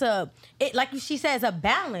 you have to. It like she says, a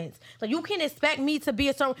balance. Like you can't expect me to be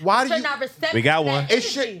a certain. Why do certain you- I respect We got that one.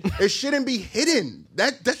 energy. It shouldn't be hidden.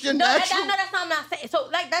 That's your No, natural. no, that's not what I'm not saying. So,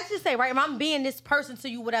 like, let's just say, right, if I'm being this person to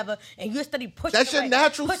you, whatever, and you're steady pushing. That's your away,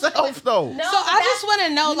 natural pushing self, away. though. No, So I just want to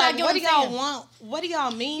know, you not like, get what do I'm y'all saying. want? What do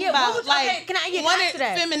y'all mean Yeah, by what would you, like okay, can I wanted answer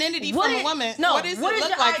that? femininity What from a is- woman? No, what does it what is look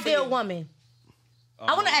your like for ideal you? woman?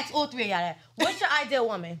 I want to ask all three of y'all that. What's your ideal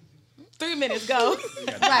woman? 3 minutes, go.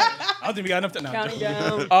 Right. I don't think we got enough to now. Counting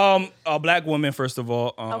down. A black woman, first of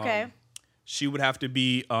all. Okay. She would have to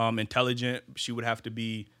be intelligent. She'll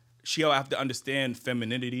have to understand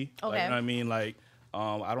femininity. Like, Okay. you know what I mean? Like,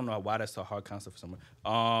 I don't know why that's a hard concept for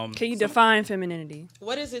someone. Can you define femininity?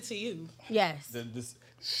 What is it to you? Yes.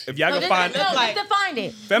 If y'all can No, find no, like- just define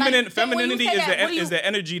it. Feminine, Like, when you femininity say is that, what do you- is the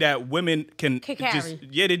energy that women can Can just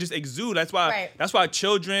carry. they just exude. That's why Right. that's why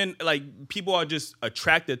children, like, people are just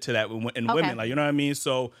attracted to that in women. Like, you know what I mean?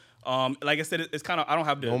 So like I said, it's kind of, I don't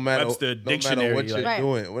have the No matter Webster dictionary. what you're like-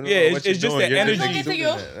 Right. doing. Yeah, it's just the energy. We'll get to you.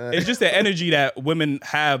 it's just the energy that women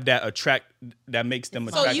have that makes them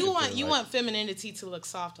So attractive. you want femininity to look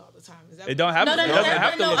soft all the time? Is that It don't have No, to. no, It no, doesn't no,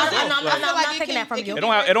 have to no, look I'm soft. not Like, like it taking that from can- you. it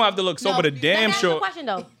it don't have to look soft, but a Now, damn that's sure. the question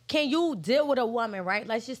though. Can you deal with a woman, right?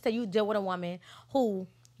 Let's just say you deal with a woman who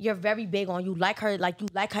you're very big on. You like her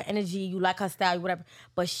energy, you like her style, whatever.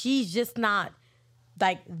 But she's just not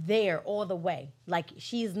like there all the way. Like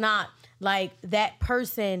she's not like that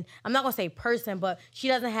person. I'm not gonna say person, but she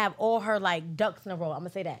doesn't have all her like ducks in a row. I'm gonna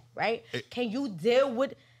say that, right? Can you deal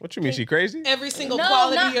with? What you mean? She crazy? every single No,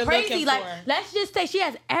 quality not you're crazy. looking Like for? let's just say she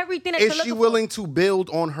has everything that Is you're she looking willing to build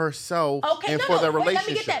on herself Okay, and no, for no, the wait, relationship? let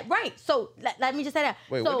me get that right. So let me just say that.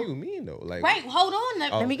 Wait, so, what do you mean though? Like, Right, hold on.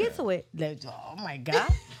 Let me get Okay. to it. Oh my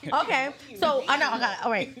God. Okay. So I got it.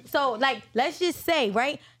 All right. So like, let's just say,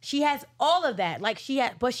 right, she has all of that. Like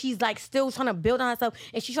but she's like still trying to build on herself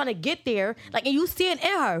and she's trying to get there. Like, and you see it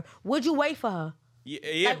in her. Would you wait for her?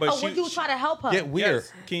 Yeah, Like, but or she. would you try to help her? get weird.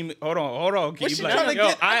 Yes. Hold on. Can What you she be trying to yo,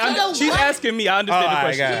 get- she's asking me. I understand Oh, the I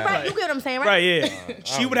question. got it. Right, you get what I'm saying, right? Right, yeah.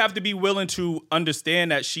 She would have to be willing to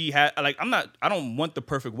understand that she had, like, I don't want the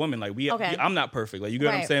perfect woman. Like, Okay. I'm not perfect. Like, you get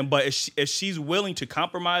what I'm Right. saying? But if she's willing to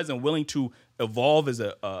compromise and willing to evolve as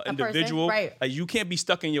a individual, right. like, you can't be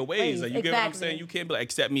stuck in your ways. Ways, Like, you get what I'm exactly. saying? You can't be like,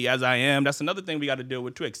 accept me as I am. That's another thing we got to deal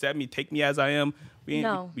with too. Accept me, take me as I am. We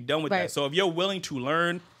done with Right. that. So if you're willing to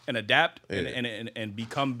learn and adapt Yeah. and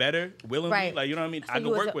become better willingly, Right. like, you know what I mean? So I can you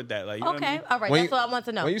was work a- with that. Like, you know what I Okay, mean? all right. When That's you- what I want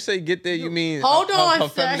to know. When you say get there, you mean Hold her on, sir.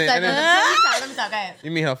 feminine Let me energy? talk. Let me talk. Go ahead.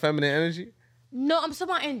 You mean her feminine energy? No, I'm talking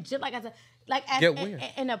about in just like as a Get weird.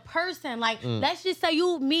 in a person. Like let's just say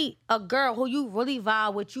you meet a girl who you really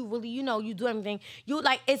vibe with, you really you do everything. You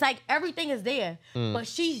like it's like everything is there, but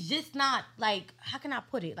she's just not like how can I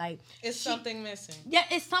put it? Like It's something missing. yeah,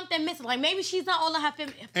 it's something missing. Like maybe she's not all of her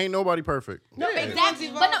Ain't nobody perfect. No, exactly.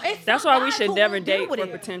 Everyone's But no, it's That's some why we guys should who never won't deal date with for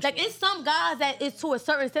it. potential. Like it's some guys that is to a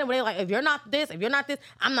certain extent where they're like, if you're not this, if you're not this,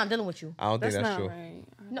 I'm not dealing with you. I don't think That's that's not true. right.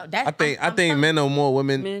 No, that's I think I'm men are more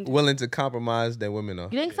women Men do. willing to compromise than women are.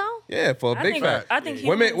 You think so? Yeah, for a I big think, fact. I think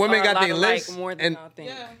Women humans are got a lot their alike list more than and y'all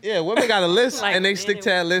think. Yeah. women got a list Like and they men stick and to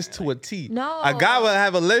that women. list to a T. No. A guy will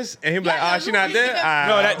have a list and he'll be Yeah, like, no, she you- not you there? think-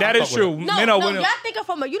 No, that is true. No, Men no, are y'all women. thinking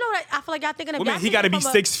from a, you know what? I feel like y'all thinking of. Women, y'all he got to thinking be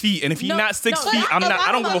from 6 feet, and if he's No, not 6 no, feet, a I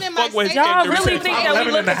lot don't of give a women fuck might what his say that. Y'all gender really is. think that we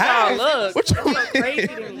 11 look and a at half. y'all look. What you mean? Crazy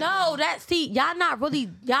to me. No, that see, y'all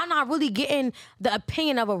not really getting the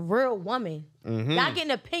opinion of a real woman. Y'all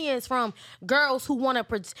getting opinions from girls who want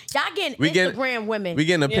to. Y'all getting Instagram women. We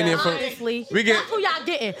getting opinion from. Honestly, We get. that's who y'all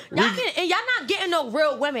getting. And y'all not getting no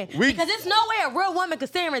real women because there's no way a real woman could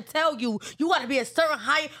stand and tell you got to be a certain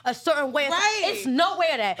height, a certain way. Right. It's no way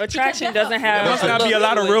of that. Attraction doesn't have. There must not be a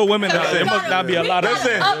lot of real women out there. There must not be a lot of.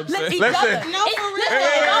 Listen. No, for real.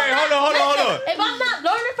 Hold on. If I'm not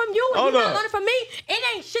learning from you, and you're not learning from me,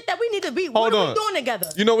 it ain't shit that we need to be. What are we doing together?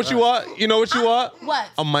 You know what you are? You know what you are? What?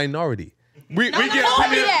 A minority. We get don't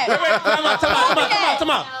opinion. be that. Time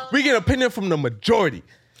out. We get opinion from the majority.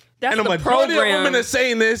 That's And the the majority program. of women are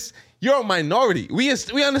saying this. You're a minority. We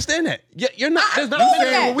understand that. You're not. There's not agree with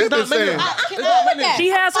many. that. We've been There's not many. saying. There's not many. She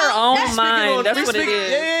has her own mind. That's We what it speak-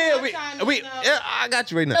 is. I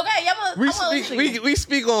got you right now. Okay, We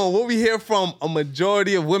speak on what we hear from a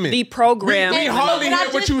majority of women. The program. We hardly What I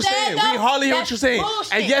hear what just you're said, saying. though, We hardly hear what that's you're saying.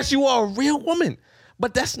 bullshit. And yes, you are a real woman,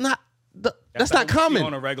 but that's not that's not common.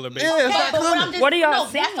 On a regular basis. Yeah, it's Okay, not but common. What are y'all No,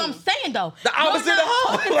 that's saying? what I'm saying though. The opposite You're not of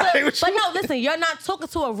how. talking Like, to- what But you- no, listen, you're not talking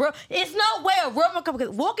to a real. It's no way a real woman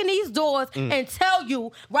can walk in these doors and tell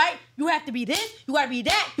you, right? You have to be this. You got to be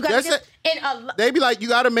that. You got to be That's this. And They be like, you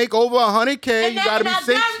got to make over 100K. And You got to be that-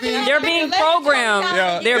 6 and feet. They're being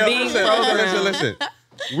programmed. They're being programmed. Listen.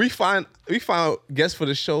 We find guests for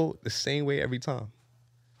the show the same way every time.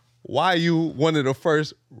 Why are you one of the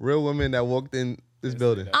first real women that walked in this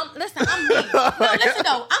building? Listen, I'm me. No, listen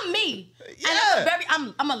though, I'm me. Yeah.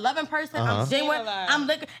 And I'm a loving person. I'm genuine. I'm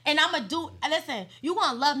looking, and I'm a dude. Listen, you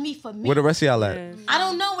gonna love me for me. Where the rest of y'all at? I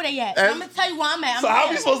don't know where they at. I'm gonna tell you where I'm at. So how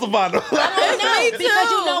we supposed to find them? I don't know Me because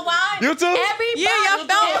too. you know why? You too?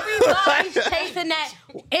 Everybody's chasing that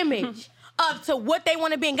image of to what they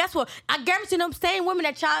want to be. And guess what? I guarantee them same women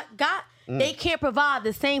that y'all got, they can't provide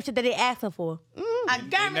the same shit that they asking for. I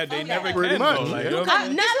guarantee They that. never Pretty can. much, Though. Like, yeah. you know what I I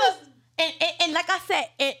mean? never. And like I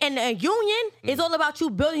said, in a union, it's all about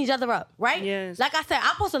you building each other up, right? Yes. Like I said,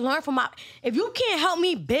 I'm supposed to learn from my. If you can't help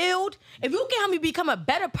me build, if you can't help me become a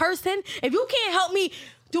better person, if you can't help me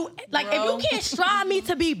do, like, if you can't strive me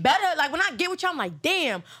to be better, like when I get with you, I'm like,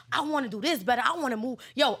 damn, I want to do this better. I want to move.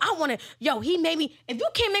 He made me. If you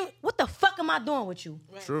can't make me, what the fuck am I doing with you?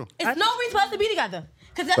 True. It's no reason for us to be together.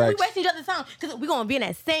 Because that's we Facts. wasting each other's time. Because we're going to be in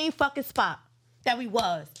that same fucking spot that we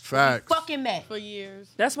was. Facts. We fucking met. For years.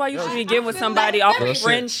 That's why you should be getting with somebody off of Serious.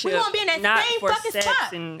 friendship, We gonna be in that not same for fucking sex.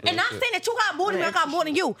 spot. And not saying that you got more than me, I got more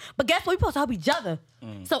than you. But guess what? We supposed to help each other.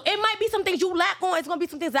 So it might be some things you lack on. It's gonna be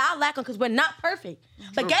some things that I lack on because we're not perfect.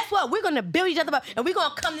 But guess what? We're gonna build each other up, and we're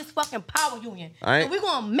gonna come this fucking power union. I ain't- And we're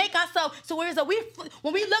gonna make ourselves so when we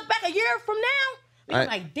look back a year from now, we're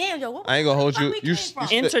like, damn, yo, what I ain't gonna hold where you. the fuck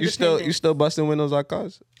we You came from? you still busting windows out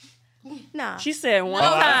cars? Nah. she said one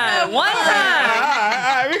time. One time. All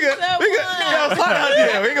right, we good. Yo, fuck out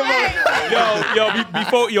there. We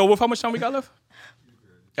can Yo, Wolf, how much time we got left?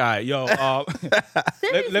 All right, yo.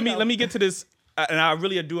 Let me get to this, and I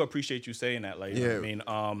really do appreciate you saying that. Like, you know what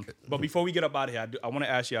I mean, but before we get up out of here, I want to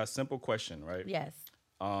ask you a simple question, right? Yes.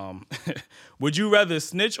 Would you rather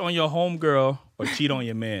snitch on your homegirl or cheat on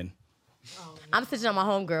your man? I'm snitching on my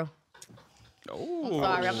homegirl. Oh,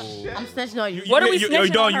 Sorry, I'm snitching on you. What are we you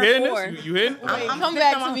snitching on you her hearing for? this? You hearing? Come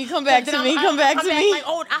back to me. Come back to me. Come back to me. Like,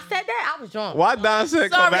 oh, I said that. I was drunk. Why Don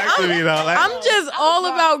said come back to me though? Like, I'm just all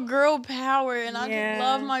about girl power, and I Yeah. just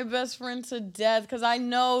love my best friend to death because I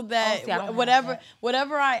know that see, I don't have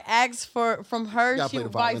whatever I ask for from her, gotta she play the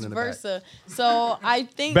vice violin in the back. versa. So I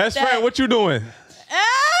think best that, friend, what you doing?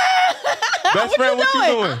 Best friend, what you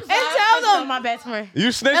doing? And tell them my best friend. You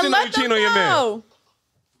and snitching or you let them cheating on your man? know.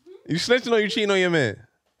 You snitching or you cheating on your man?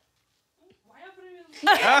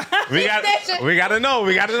 We gotta know.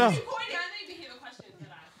 We gotta know.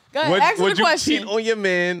 Go ahead, ask me Would the you question. cheat on your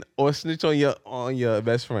man or snitch on your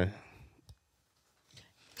best friend?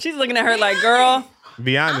 She's looking at her like, girl,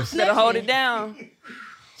 Be honest. better hold it down.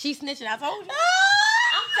 She snitching. I told you.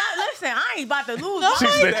 I'm sorry. Listen, I ain't about to lose. She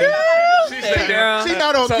snitching. She snitching. Girl. She's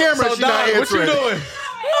not on camera. So She's not Don, what you answering. doing?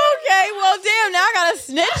 Okay, well, damn, now I gotta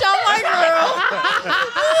snitch on my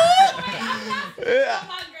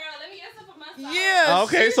girl. Yeah.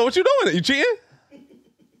 Okay, so what you doing? You cheating?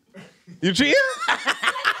 You cheating?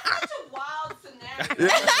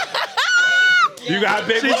 You got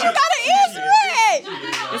big. You gotta answer it.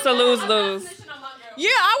 It's a lose-lose. Yeah,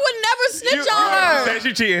 I would never snitch on her. Said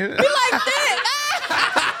you cheating. Be like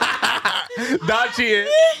this. Don cheating.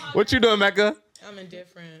 What you doing, Mecca? I'm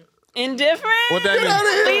indifferent. Indifferent? What that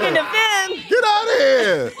mean? Lead and defend. Get out of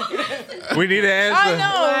here. We need an answer. I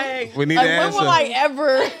know. We need Like, an when answer. will I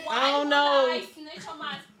ever? I don't know. I snitch on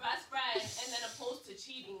my best friend and then opposed to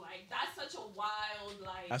cheating. Like, that's such a wild,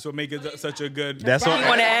 like. That's what makes it such a good. That's You what.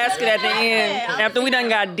 want to ask it at the end after we done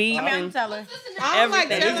got deep. I'm And telling. I don't like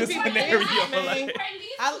Everything. telling This is people scenario, this, man. like-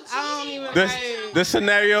 I don't even. The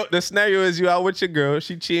scenario is you out with your girl,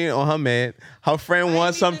 she cheating on her man, her friend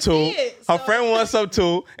wants some even too. see it, Her so- friend wants some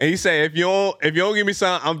too, and you say if you don't give me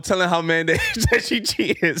some, I'm telling her man that she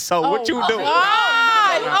cheating. So what you doing?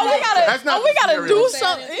 That's not we the gotta scenario. do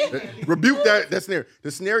something. Rebuke that scenario.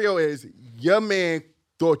 The scenario is your man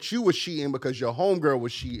thought you was cheating because your homegirl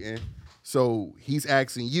was cheating. So he's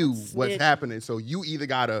asking you what's happening. So you either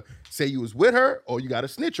gotta say you was with her or you gotta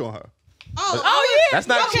snitch on her. Oh yeah. That's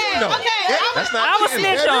not cheating though. Okay. That's not I would cheating.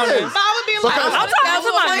 snitch on It her. is. I would be like, Because- I'm talking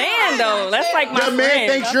to my man though. That's like my Your man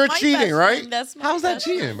friend. thinks you're cheating, right? That's my How's that best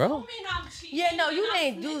cheating, bro? Yeah, no, you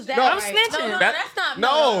didn't use that. No, right. I'm snitching. No, That- that's not.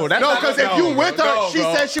 No, that's No, not- because if you with her, no, she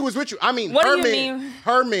bro. said she was with you. I mean, What her do you man, mean?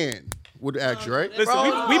 her man would ask you, right?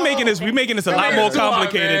 Listen, we making this a lot more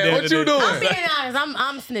complicated than What it you is. doing? I'm being honest.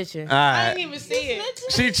 I'm snitching. All I right. didn't even see it.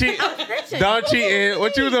 She cheat. snitching. Don't cheating.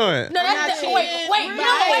 What you doing? No, that's not wait, cheating. wait, But no, I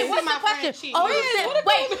wait. ain't What's see the my friend question? cheat. Oh, you Yeah, snitch. what about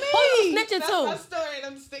Wait, me? who you snitching That's my to? story. And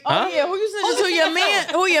I'm sticking. Huh? Yeah, who you snitching to? Your man?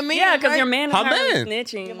 Who your man? Yeah, because your right? man is Her her man.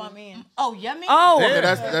 snitching. My man. Oh, yummy. Oh, Yeah,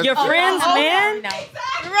 that's your friend's man? No.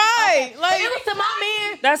 Right. If Like it was to my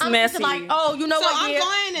man. That's I'm messy. just like, oh, you know So what? I'm yeah,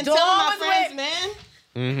 going and Dawn telling my was friends, with- man.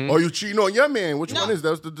 Or you cheating on your man. Which No. one is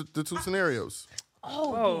that? That's the two scenarios.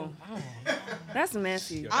 Oh, that's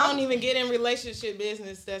messy. I don't even get in relationship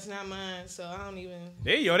business. That's not mine. So I don't even.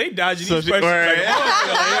 They dodging So these she- questions.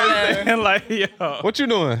 right. Like, yo. What you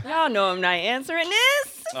doing? Y'all know I'm not answering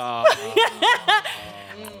this.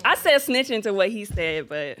 I said snitching to what he said,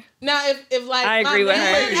 but Now, if like I agree my with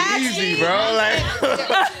man her. would ask Easy, me, bro. Like,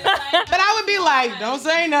 But I would be like, don't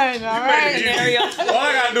say nothing. All right. scenario. all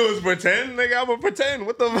I gotta do is pretend, nigga. I'ma pretend.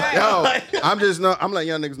 What the fuck? Yo, I'm letting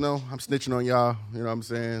young niggas know I'm snitching on y'all. You know what I'm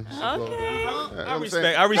saying? Okay. I respect saying?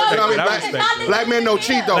 it. I respect You know what it. I I mean? respect it. Black men don't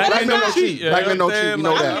cheat though. Black men don't cheat. Yeah, Black men you know don't what cheat. I'm You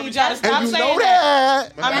know saying? I that. need y'all to stop And you saying know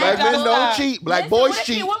that. that. I need Black y'all to men don't stop. cheat. Black Listen, boys what if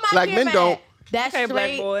cheat. you- what my Black kid men mad? don't. That's Okay, black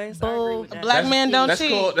straight boys. I agree with that. Black men don't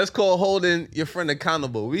cheat. That's called holding your friend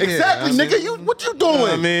accountable. We here, Exactly, I mean, nigga. What you you know what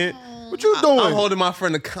I doing? mean, What you doing? I'm holding my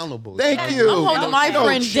friend accountable. Thank you. I'm holding my Don't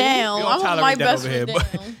friend cheat. down. We I'm don't holding my tolerate that best over here. friend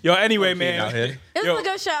But down. yo, anyway, out man. here. This Yo, was a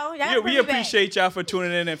good show. Y'all Yeah, bring we me back. appreciate y'all for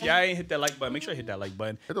tuning in. If y'all ain't hit that like button, make sure you hit that like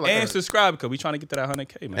button Hit the like and button. subscribe because we trying to get to that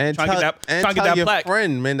 100K, man. And trying to get that, trying to get tell that your plaque.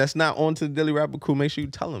 friend, man, that's not on to the Daily Rapper Crew. Make sure you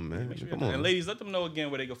tell him, man. Come on. And ladies, let them know again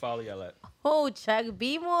where they can follow y'all at. Oh, Chuck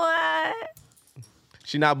B. More.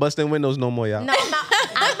 She not busting windows no more, y'all. No,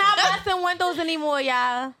 I'm not busting windows anymore,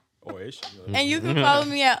 y'all. Or is she? And you can follow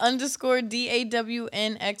me at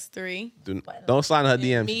 _DAWNX3. Don't slide in her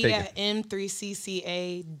DMs. Me Take at it.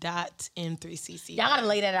 M3CCA.M3CC. Y'all gotta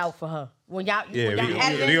lay that out for her. When y'all, Yeah, when y'all we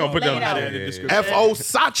have gonna put lay them it out. in the description. F.O.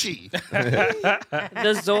 Sachi.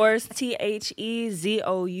 The Zors,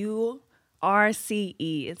 TheZource.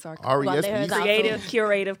 It's our R.E.S.P. creative,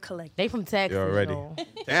 curative collective. They from Texas. You already. though.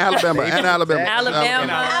 Alabama. Alabama. Alabama.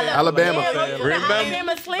 Remember-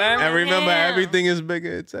 Alabama slang, And remember, yeah. everything is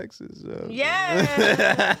bigger in Texas. So. Yeah.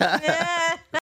 Yeah.